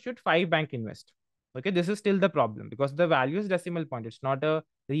invest or should 5 bank invest? Okay, this is still the problem because the value is decimal point. It's not a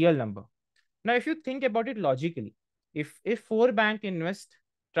real number. Now, if you think about it logically, if 4 bank invest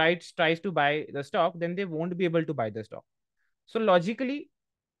tries to buy the stock, then they won't be able to buy the stock. So logically,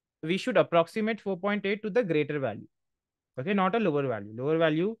 we should approximate 4.8 to the greater value. Okay, not a lower value. Lower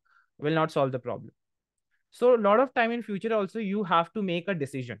value will not solve the problem. So a lot of time in future also you have to make a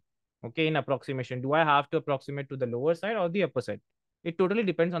decision. Okay, in approximation, do I have to approximate to the lower side or the upper side? It totally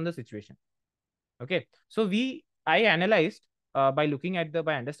depends on the situation. Okay, so I analyzed by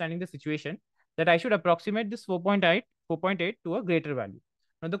understanding the situation that I should approximate this 4.8 to a greater value.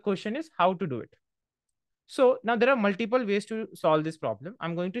 Now the question is how to do it. So now there are multiple ways to solve this problem.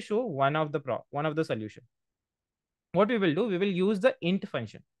 I'm going to show one of the solution. What we will do, we will use the int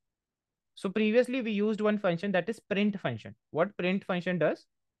function. So previously we used one function, that is print function. What print function does,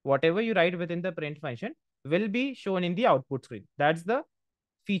 whatever you write within the print function will be shown in the output screen. That's the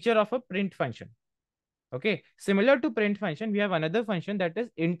feature of a print function. Okay, similar to print function, we have another function, that is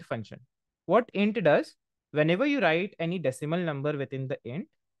int function. What int does, whenever you write any decimal number within the int,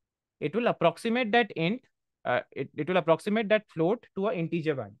 it will approximate that it will approximate that float to an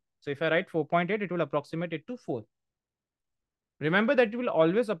integer value. So if I write 4.8, it will approximate it to 4. Remember that it will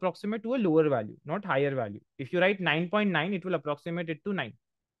always approximate to a lower value, not higher value. If you write 9.9, it will approximate it to 9.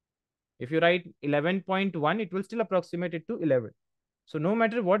 If you write 11.1, it will still approximate it to 11. So no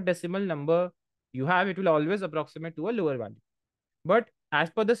matter what decimal number you have, it will always approximate to a lower value. But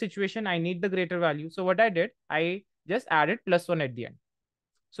as per the situation, I need the greater value. So what I did, I just added +1 at the end.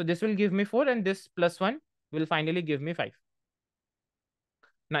 So this will give me 4 and this +1 will finally give me 5.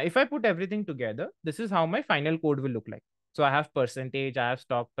 Now, if I put everything together, this is how my final code will look like. So I have percentage, I have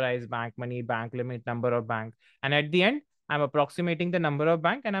stock price, bank money, bank limit, number of bank. And at the end, I'm approximating the number of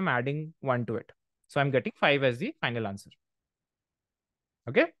bank and I'm adding 1 to it. So I'm getting 5 as the final answer.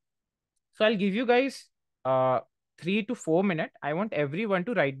 Okay. So I'll give you guys 3 to 4 minutes. I want everyone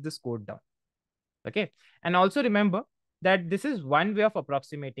to write this code down. Okay. And also remember that this is one way of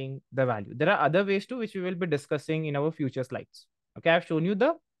approximating the value. There are other ways too, which we will be discussing in our future slides. Okay. I've shown you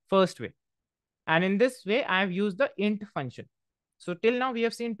the first way. And in this way, I have used the int function. So till now, we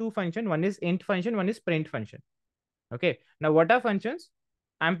have seen two functions. One is int function, one is print function. Okay. Now, what are functions?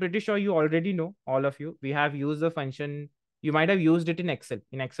 I'm pretty sure you already know, all of you. We have used the function. You might have used it in Excel.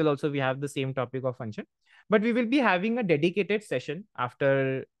 In Excel also, we have the same topic of function. But we will be having a dedicated session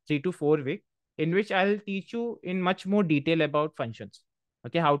after 3 to 4 weeks in which I'll teach you in much more detail about functions.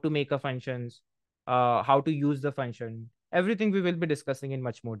 Okay. How to make a functions, how to use the function. Everything we will be discussing in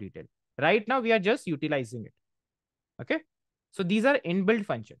much more detail. Right now, we are just utilizing it. Okay. So these are inbuilt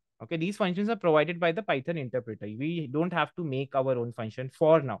functions. Okay. These functions are provided by the Python interpreter. We don't have to make our own function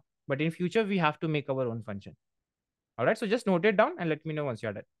for now, but in future, we have to make our own function. All right. So just note it down and let me know once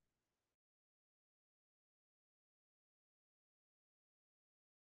you're done.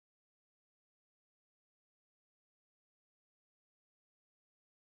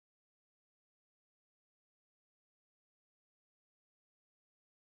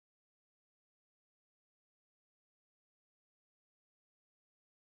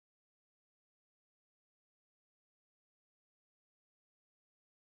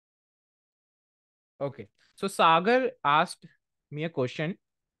 Okay. So Sagar asked me a question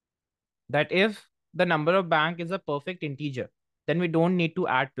that if the number of bank is a perfect integer, then we don't need to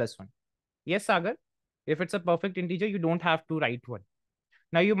add +1. Yes, Sagar. If it's a perfect integer, you don't have to write 1.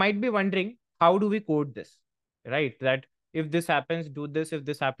 Now you might be wondering, how do we code this? Right? That if this happens, do this. If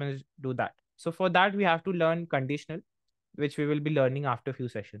this happens, do that. So for that, we have to learn conditional, which we will be learning after a few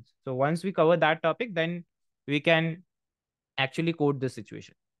sessions. So once we cover that topic, then we can actually code this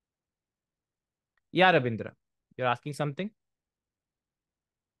situation. Yeah, Rabindra, you're asking something?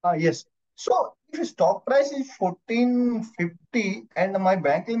 Yes. So if stock price is 1450 and my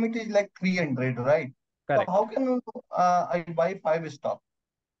bank limit is like 300, right? So Correct. how can I buy 5 stock?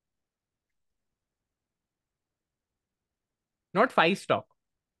 Not 5 stock.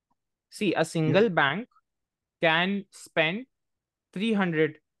 See, a single bank can spend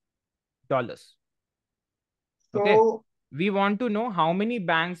 $300. Okay. So We want to know how many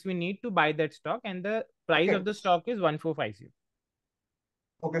banks we need to buy that stock, and the price okay, of the stock is 1450.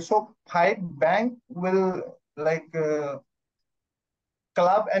 okay. So 5 bank will like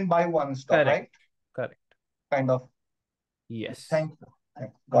club and buy 1 stock, Correct. right? Correct. Kind of. Yes. Thank you.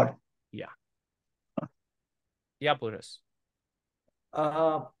 Got it. Yeah. Yeah, Puras.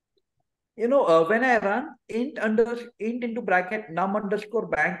 Uh, when I run int into bracket num underscore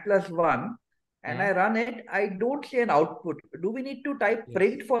bank +1 and I run it, I don't see an output. Do we need to type Yes.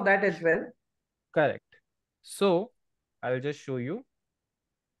 print for that as well? Correct. So I'll just show you.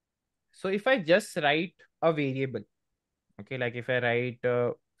 So if I just write a variable, okay, like if I write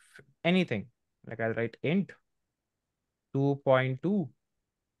anything, like I'll write int 2.2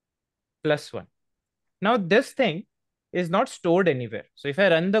 +1. Now this thing is not stored anywhere. So if I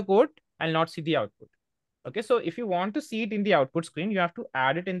run the code, I'll not see the output. Okay, so if you want to see it in the output screen, you have to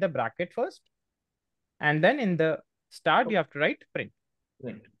add it in the bracket first. And then in the start, you have to write print.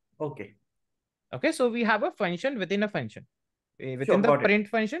 Print. Okay. Okay, so we have a function within a function. Within Sure, the got it. print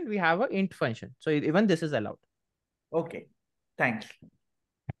function, we have an int function. So even this is allowed. Okay. Thanks.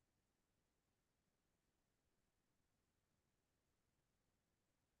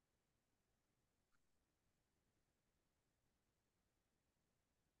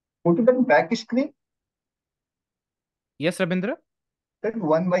 Go to the back screen, Yes, Rabindra? that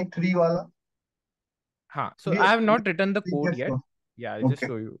 1 by 3 wala. So I have not written the code Yes, yet. sir. Yeah, I'll just Okay.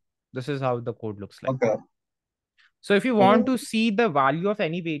 show you. This is how the code looks like. Okay. So if you want to see the value of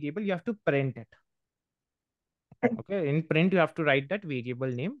any variable, you have to print it. Okay, in print, you have to write that variable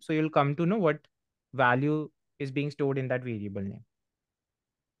name. So you'll come to know what value is being stored in that variable name.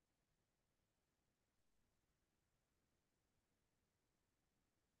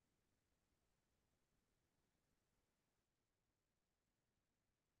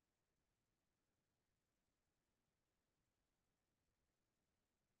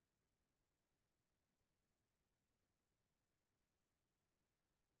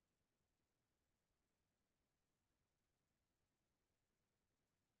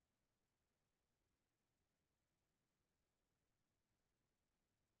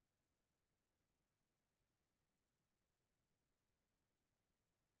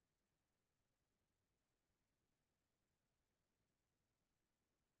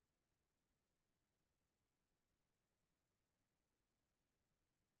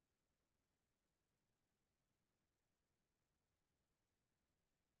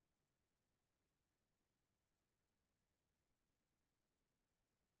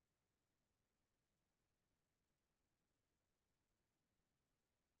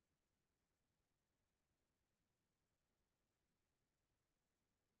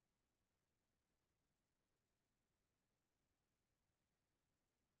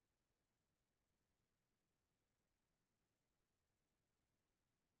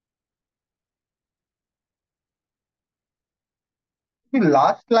 The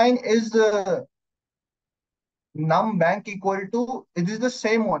last line is num bank equal to, it is the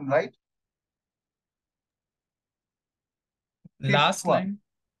same one, right? Last line.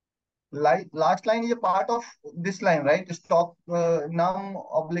 Last line is a part of this line, right? Stock num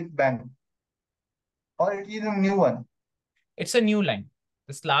oblique bank. Or it is a new one? It's a new line.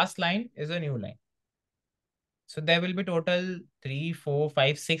 This last line is a new line. So there will be total 3, 4,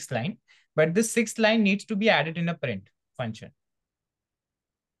 5, 6 line. But this 6th line needs to be added in a print function.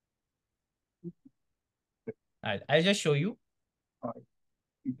 I'll just show you.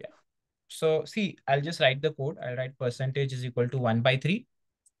 Yeah. So see, I'll just write the code. I'll write percentage is equal to 1/3.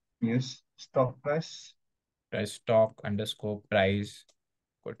 Yes. Stock price. Stock underscore price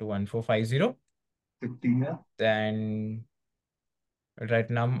equal to 1450. 50, yeah. Then write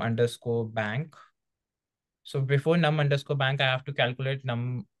num underscore bank. So before num underscore bank, I have to calculate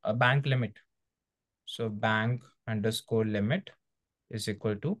bank limit. So bank underscore limit is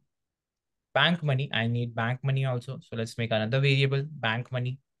equal to bank money. I need bank money also. So let's make another variable, bank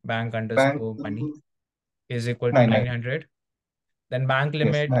money. Bank underscore money is equal to 900. Then bank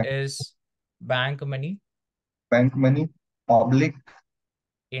limit is bank money. Bank money oblique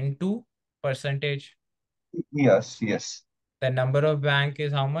Into percentage. Yes, yes. The number of bank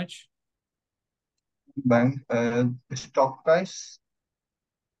is how much? Bank stock price.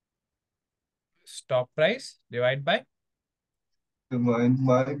 Stock price divided by Bank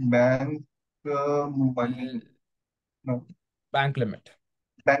money. No. Bank limit.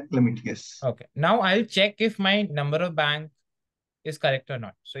 Bank limit, yes. Okay. Now I'll check if my number of bank is correct or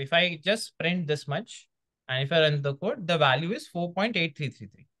not. So if I just print this much and if I run the code, the value is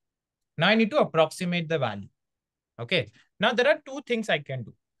 4.8333. Now I need to approximate the value. Okay. Now there are two things I can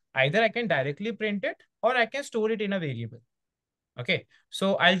do. Either I can directly print it or I can store it in a variable. Okay.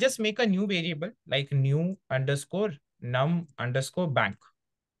 So I'll just make a new variable like new underscore num underscore bank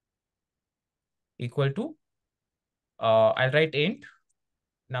equal to, I'll write int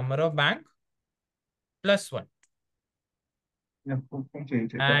number of bank plus 1. Yeah,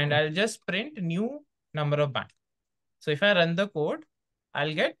 And I'll just print new number of bank. So if I run the code,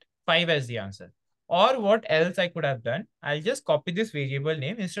 I'll get 5 as the answer. Or what else I could have done, I'll just copy this variable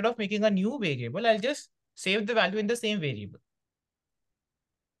name. Instead of making a new variable, I'll just save the value in the same variable.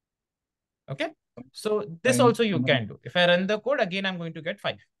 Okay. So this also you can do. If I run the code, again, I'm going to get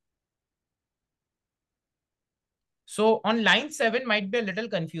 5. So on line 7 might be a little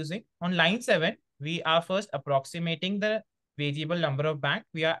confusing. On line 7, we are first approximating the variable number of bank.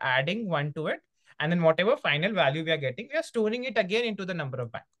 We are adding 1 to it. And then whatever final value we are getting, we are storing it again into the number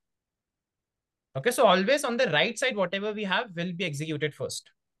of bank. Okay, so always on the right side, whatever we have will be executed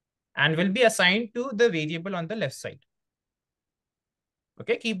first and will be assigned to the variable on the left side.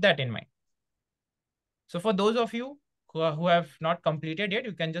 Okay, keep that in mind. So for those of you who have not completed yet,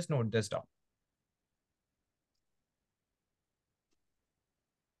 you can just note this down.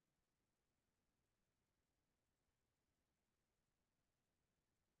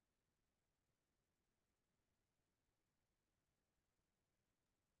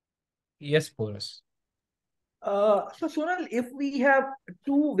 Yes, Porus. So Sonal, if we have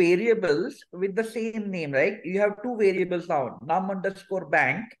two variables with the same name, right? You have two variables now, num underscore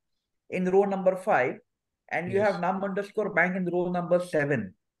bank in row number 5, and you have num underscore bank in row number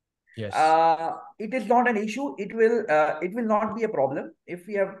 7. Yes. It is not an issue. It will not be a problem if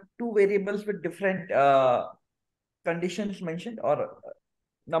we have two variables with different conditions mentioned or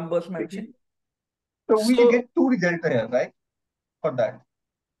numbers mentioned. So we get two results here, right? For that.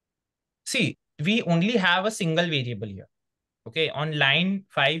 See, we only have a single variable here. Okay, on line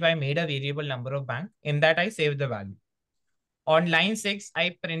 5, I made a variable number of bank. In that, I saved the value. On line 6,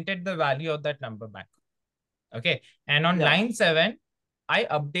 I printed the value of that number bank. Okay, and on line 7, I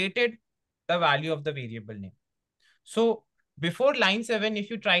updated the value of the variable name. So before line 7, if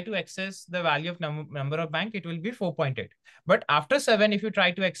you try to access the value of number of bank, it will be 4.8. But after 7, if you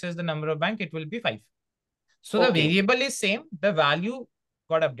try to access the number of bank, it will be 5. So the variable is same. The value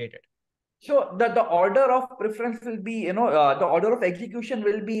got updated. So the order of preference will be, the order of execution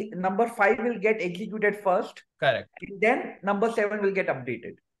will be number 5 will get executed first. Correct. And then number 7 will get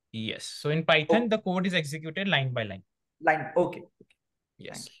updated. Yes. So in Python, the code is executed line by line. Okay.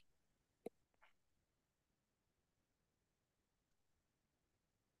 Yes. Thanks.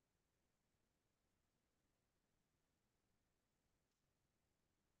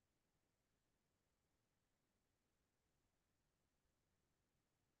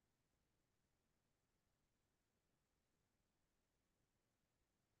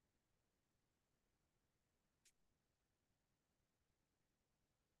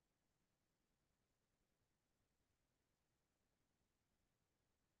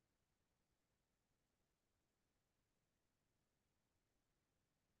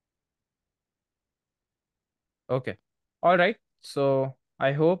 Okay. All right. So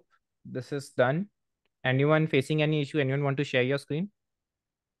I hope this is done. Anyone facing any issue? Anyone want to share your screen?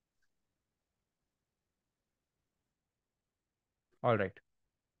 All right.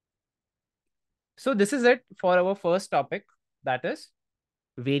 So this is it for our first topic, that is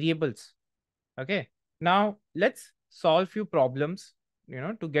variables. Okay. Now let's solve few problems,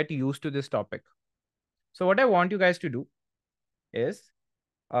 to get used to this topic. So what I want you guys to do is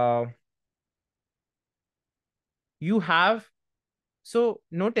so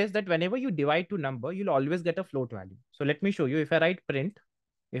notice that whenever you divide to number, you'll always get a float value. So let me show you. If I write print,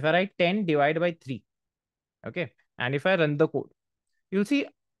 if I write 10 divided by 3, okay, and if I run the code, you'll see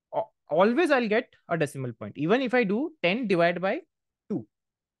always I'll get a decimal point. Even if I do 10 divided by 2,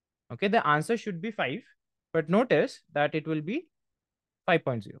 okay, the answer should be 5, but notice that it will be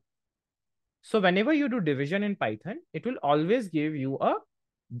 5.0. So whenever you do division in Python, it will always give you a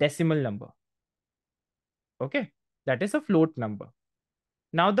decimal number. Okay, that is a float number.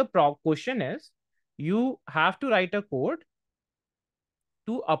 Now the question is, you have to write a code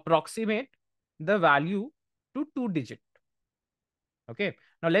to approximate the value to 2-digit. Okay.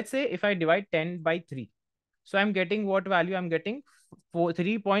 Now let's say if I divide 10 by 3. So I'm getting what value? I'm getting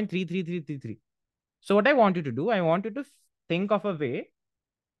 3.33333. So what I want you to do, I want you to think of a way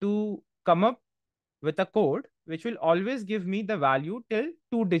to come up with a code which will always give me the value till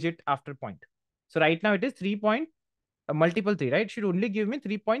 2-digit after point. So right now it is 3 point multiple 3, right? It should only give me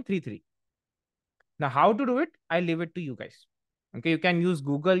 3.33. Now how to do it, I leave it to you guys. Okay, you can use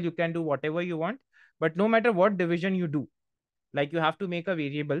Google, you can do whatever you want, but no matter what division you do, like you have to make a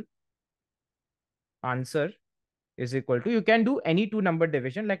variable answer is equal to, you can do any 2-number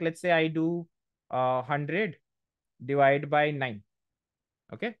division. Like let's say I do 100 divided by 9.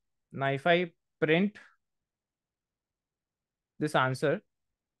 Okay. Now if I print this answer,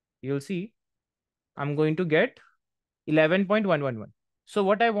 you'll see I'm going to get 11.111. So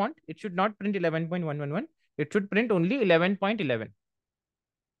what I want, it should not print 11.111. It should print only 11.11.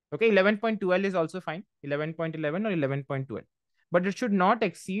 Okay, 11.12 is also fine. 11.11 or 11.12. But it should not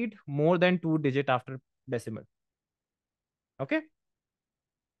exceed more than 2-digit after decimal. Okay.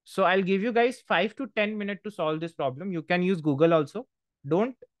 So I'll give you guys 5 to 10 minutes to solve this problem. You can use Google also.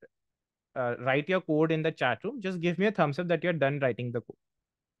 Don't write your code in the chat room. Just give me a thumbs up that you're done writing the code.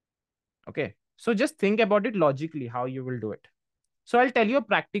 Okay. So just think about it logically, how you will do it. So I'll tell you a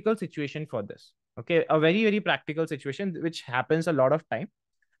practical situation for this. Okay, a very, very practical situation which happens a lot of time.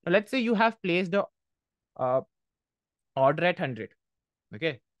 Now, let's say you have placed a uh, order at 100.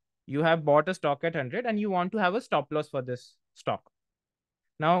 Okay, you have bought a stock at 100 and you want to have a stop loss for this stock.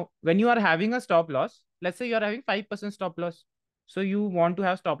 Now, when you are having a stop loss, let's say you are having 5% stop loss. So you want to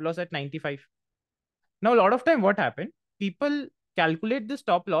have stop loss at 95. Now, a lot of time what happened? People calculate the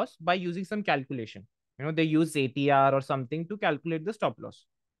stop loss by using some calculation. They use ATR or something to calculate the stop loss.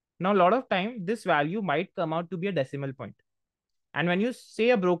 Now, a lot of time, this value might come out to be a decimal point. And when you say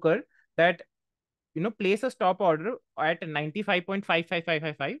a broker that, place a stop order at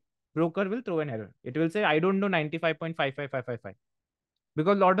 95.55555, broker will throw an error. It will say, I don't know 95.55555.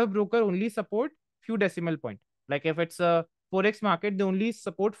 Because a lot of broker only support few decimal point. Like if it's a forex market, they only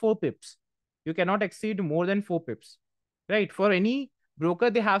support 4 pips. You cannot exceed more than 4 pips, right? For any broker,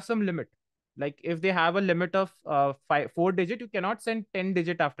 they have some limit. Like if they have a limit of 4 digit, you cannot send 10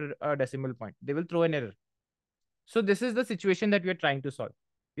 digit after a decimal point. They will throw an error. So this is the situation that we are trying to solve.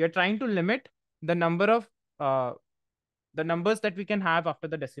 We are trying to limit the number of the numbers that we can have after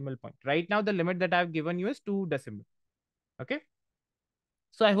the decimal point. Right now, the limit that I've given you is 2 decimal. Okay.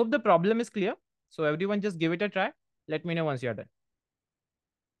 So I hope the problem is clear. So everyone just give it a try. Let me know once you're done.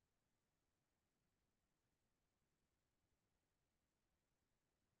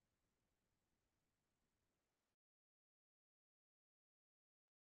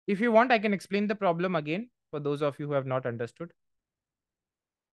 If you want, I can explain the problem again for those of you who have not understood.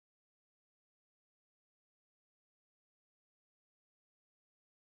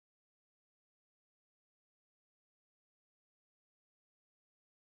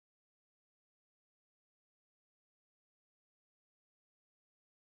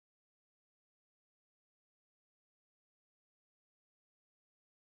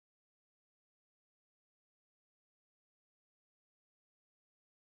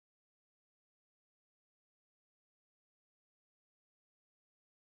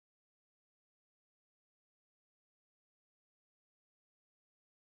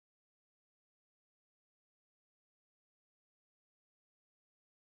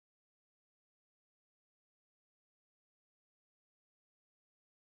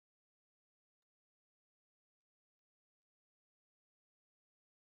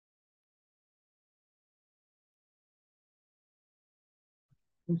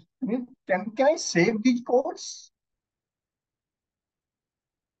 Can I save these codes?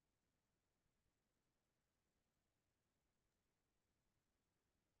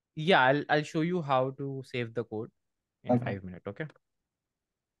 Yeah, I'll show you how to save the code in Okay. 5 minutes. Okay.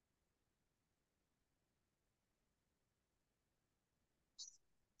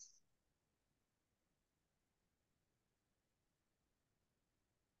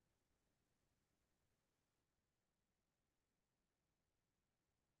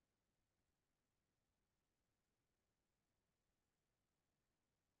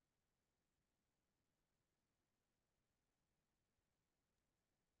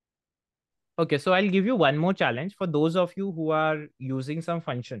 Okay, so I'll give you one more challenge for those of you who are using some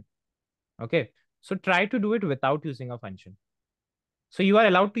function. Okay, so try to do it without using a function. So you are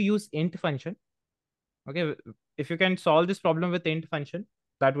allowed to use int function. Okay, if you can solve this problem with int function,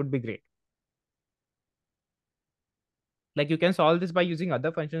 that would be great. Like you can solve this by using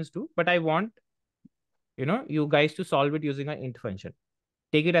other functions too, but I want, you guys to solve it using an int function.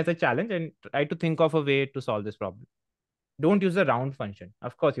 Take it as a challenge and try to think of a way to solve this problem. Don't use a round function.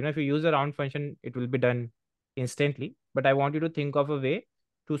 Of course, if you use a round function, it will be done instantly, but I want you to think of a way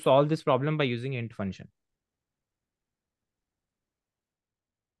to solve this problem by using int function.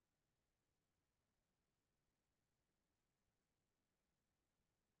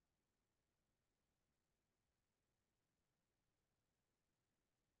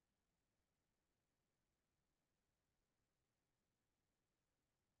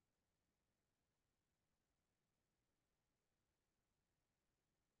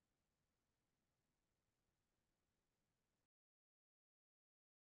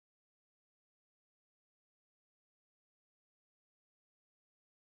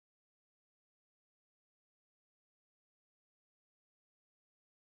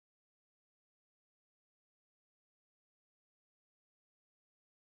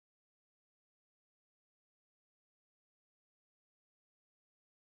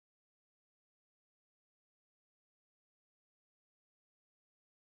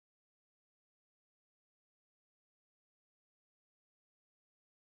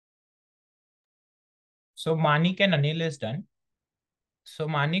 So Manik and Anil is done. So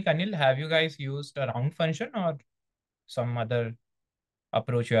Manik, Anil, have you guys used a round function or some other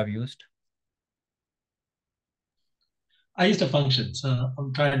approach you have used? I used a function, so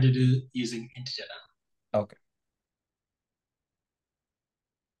I'm trying to do using integer now. Okay.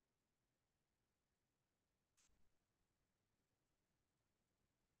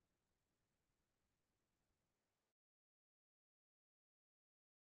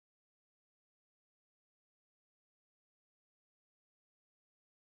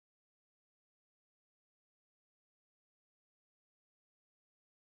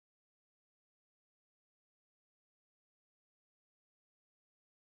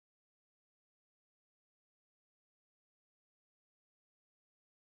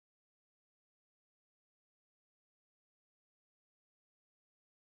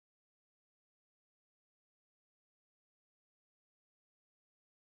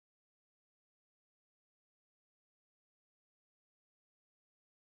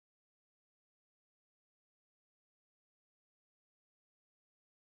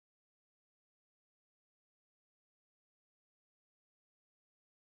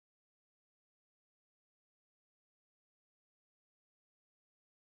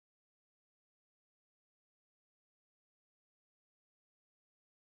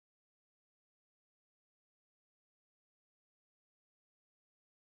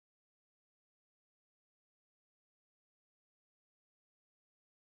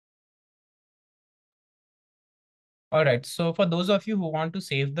 All right. So for those of you who want to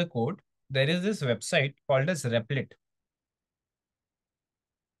save the code, there is this website called as Replit.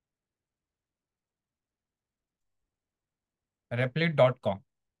 Replit.com.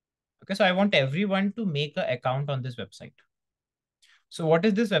 Okay, so I want everyone to make an account on this website. So what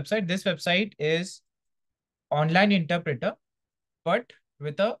is this website? This website is online interpreter, but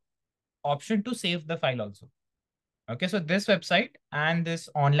with a option to save the file also. Okay, so this website and this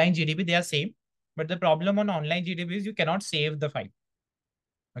online GDB, they are same, but the problem on online GDB is you cannot save the file.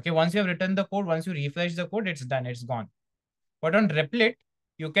 Okay, once you have written the code, once you refresh the code, it's done, it's gone. But on Replit,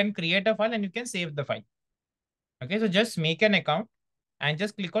 you can create a file and you can save the file. Okay, so just make an account and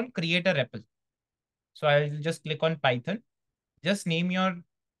just click on create a REPL. So I'll just click on Python. Just name your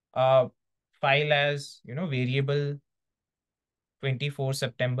uh, file as, variable 24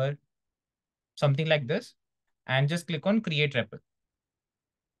 September, something like this, and just click on create REPL.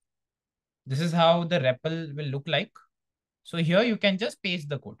 This is how the REPL will look like. So here you can just paste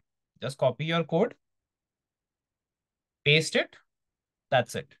the code. Just copy your code, paste it.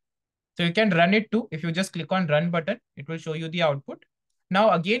 That's it. So you can run it too. If you just click on run button, it will show you the output.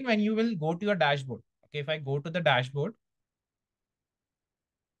 Now, again, when you will go to your dashboard, okay, if I go to the dashboard,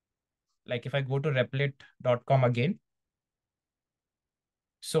 like if I go to replit.com again,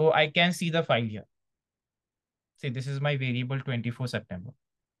 so I can see the file here. See, this is my variable 24 September.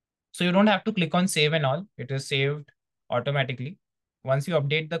 So you don't have to click on save and all. It is saved automatically. Once you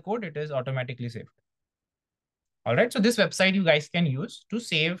update the code, it is automatically saved. All right. So this website you guys can use to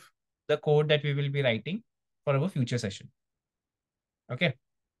save the code that we will be writing for our future session. Okay.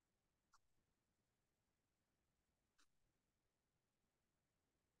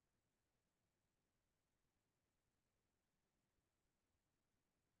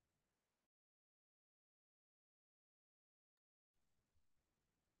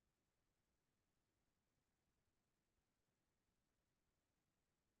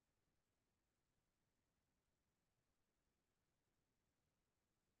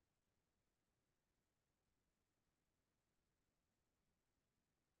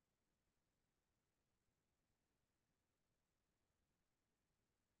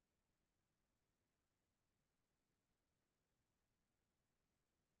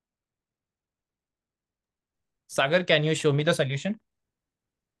 Sagar, can you show me the solution?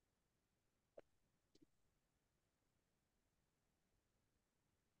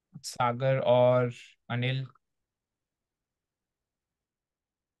 Sagar or Anil?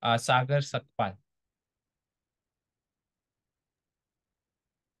 Sagar Sakpal.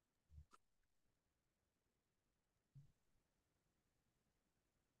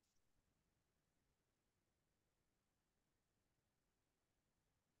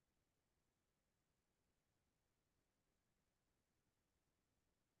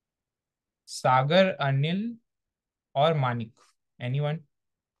 Sagar, Anil, or Manik? Anyone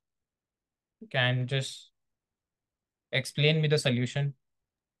can just explain me the solution?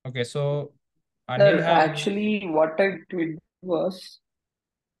 Okay, so Anil Sir, have. actually, what I did was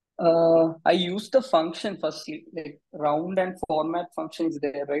I used the function firstly, like round and format function is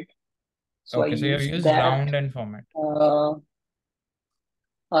there, right? So I Okay, so you have used used that. round and format.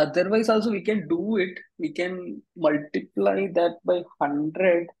 Otherwise, also we can do it. We can multiply that by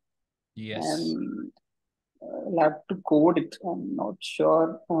 100 Yes. and I'll have to code it. I'm not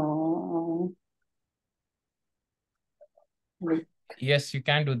sure. Like, Yes, you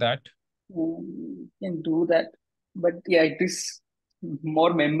can do that. can do that, but yeah, it is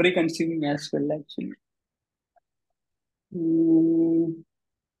more memory consuming as well, actually. Mm,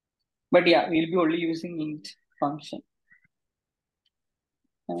 but yeah, we'll be only using int function.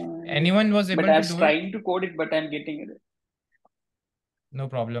 Anyone was But able I to was do it? trying to code it, but I'm getting it. No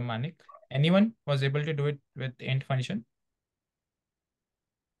problem, Manik. Anyone was able to do it with int function?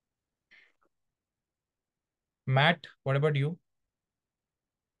 Matt, what about you?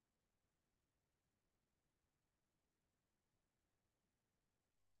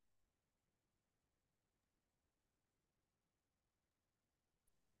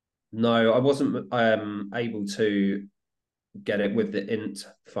 No, I wasn't able to get it with the int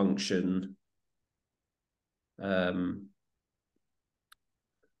function.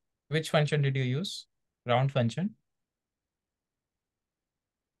 Which function did you use? Round function?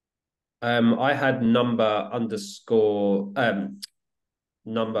 I had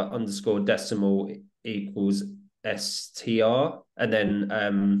number_decimal equals str, and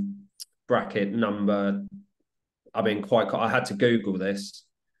then bracket number. I mean, I had to Google this.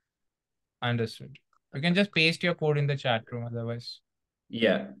 Understood. You can just paste your code in the chat room otherwise.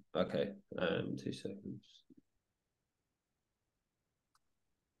 Yeah. Okay. 2 seconds.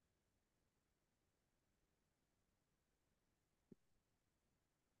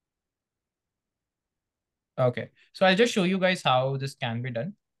 Okay. So I'll just show you guys how this can be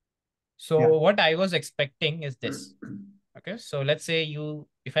done. So Yeah. what I was expecting is this. Okay. So let's say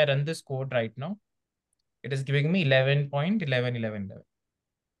if I run this code right now, it is giving me 11.111111.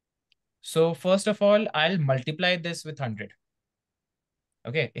 So first of all, I'll multiply this with 100.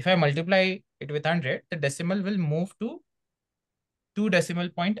 Okay. If I multiply it with 100, the decimal will move to 2 decimal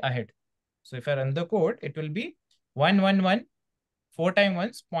point ahead. So if I run the code, it will be 111, 4 times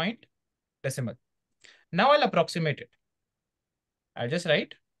 1 point decimal. Now I'll approximate it. I'll just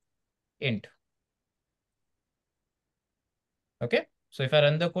write int. Okay. So if I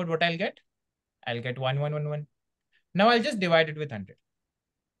run the code, what I'll get? I'll get 1111. Now I'll just divide it with 100.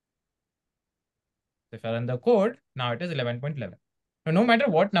 So if I run the code, now it is 11.11. So no matter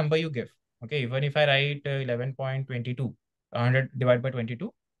what number you give, okay, even if I write 11.22, 100 divided by 22,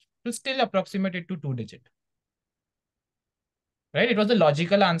 it will still approximate it to 2-digit. Right? It was the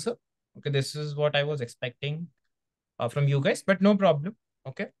logical answer. Okay, this is what I was expecting from you guys, but no problem.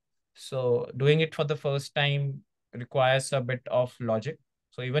 Okay. So doing it for the first time requires a bit of logic.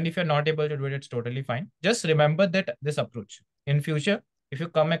 So even if you're not able to do it, it's totally fine. Just remember that this approach in future, if you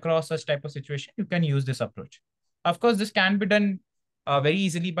come across such type of situation, you can use this approach. Of course, this can be done very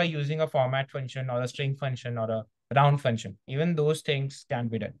easily by using a format function or a string function or a round function. Even those things can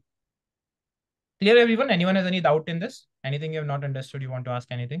be done. Clear, everyone? Anyone has any doubt in this? Anything you have not understood, you want to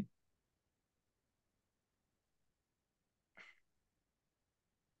ask anything?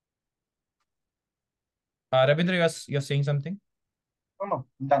 Rabindra, you're saying something? No,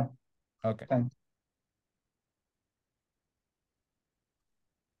 done. Okay. Thanks.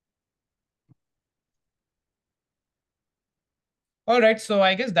 All right. So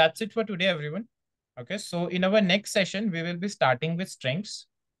I guess that's it for today, everyone. Okay. So in our next session, we will be starting with strengths.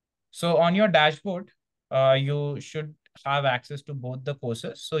 So on your dashboard, you should have access to both the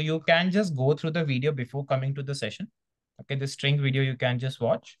courses. So you can just go through the video before coming to the session. Okay. The string video you can just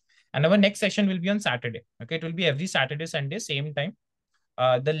watch. And our next session will be on Saturday. Okay. It will be every Saturday, Sunday, same time.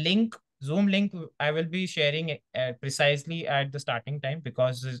 The link, Zoom link, I will be sharing precisely at the starting time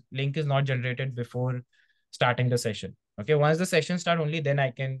because the link is not generated before starting the session. Okay, once the session start, only then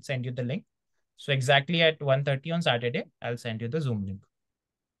I can send you the link. So exactly at 1:30 on Saturday, I'll send you the Zoom link.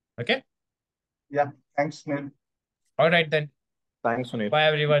 Okay. Yeah. Thanks, Neil. All right then. Thanks, Sunil. Bye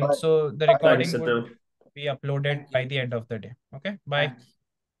everyone. Bye. So the Bye. recording Thanks, would Sunil. be uploaded Thank by you. the end of the day. Okay. Bye. Thanks.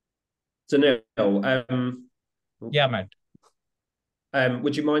 Sunil, Yeah, Matt.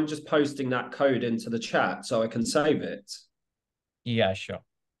 would you mind just posting that code into the chat so I can save it? Yeah, sure.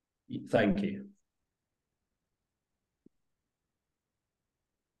 Thank you.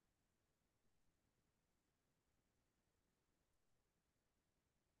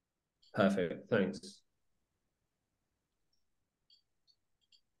 Perfect. Thanks.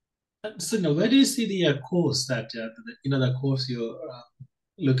 So now, where do you see the course that the course you're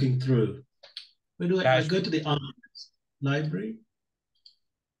looking through? Where do I go to the library?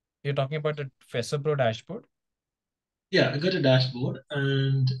 You're talking about the Professor Pro dashboard? Yeah, I go to dashboard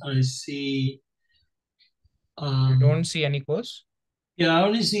and I see. You don't see any course? Yeah, I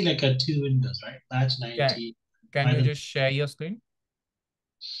only see like 2 windows, right? Batch 90. Can you just share your screen?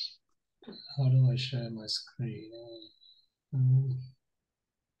 How do I share my screen?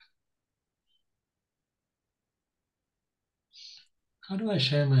 How do I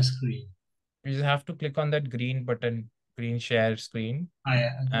share my screen? You just have to click on that green button, green share screen,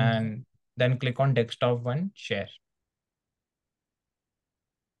 Yeah, and then click on desktop one, share.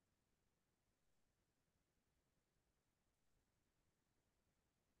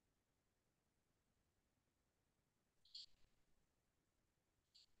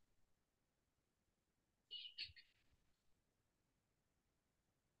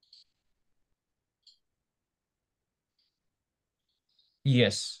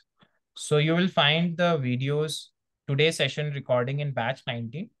 Yes. So you will find the videos, today's session recording in batch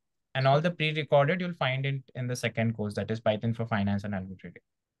 19, and all the pre-recorded you'll find it in the second course, that is Python for Finance and Algo Trading.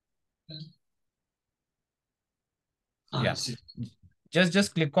 Yeah.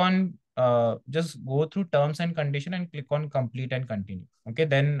 Just click on, just go through terms and condition and click on complete and continue. Okay,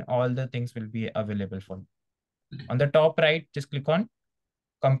 then all the things will be available for you. On the top right, just click on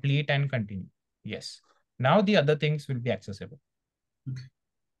complete and continue. Yes. Now the other things will be accessible.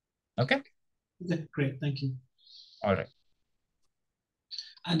 Okay. Okay, great. Thank you. All right.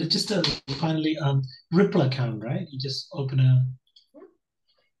 And just finally, Ripple account, right? You just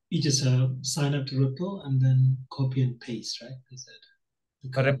sign up to Ripple and then copy and paste, right? Is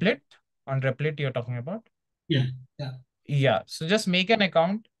that Replit? On Replit you're talking about? Yeah. Yeah. So just make an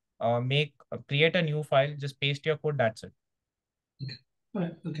account, create a new file, just paste your code. That's it. Okay. All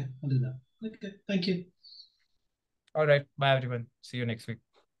right. Okay. I'll do that. Okay. Thank you. All right. Bye, everyone. See you next week.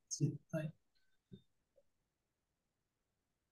 See you. Bye.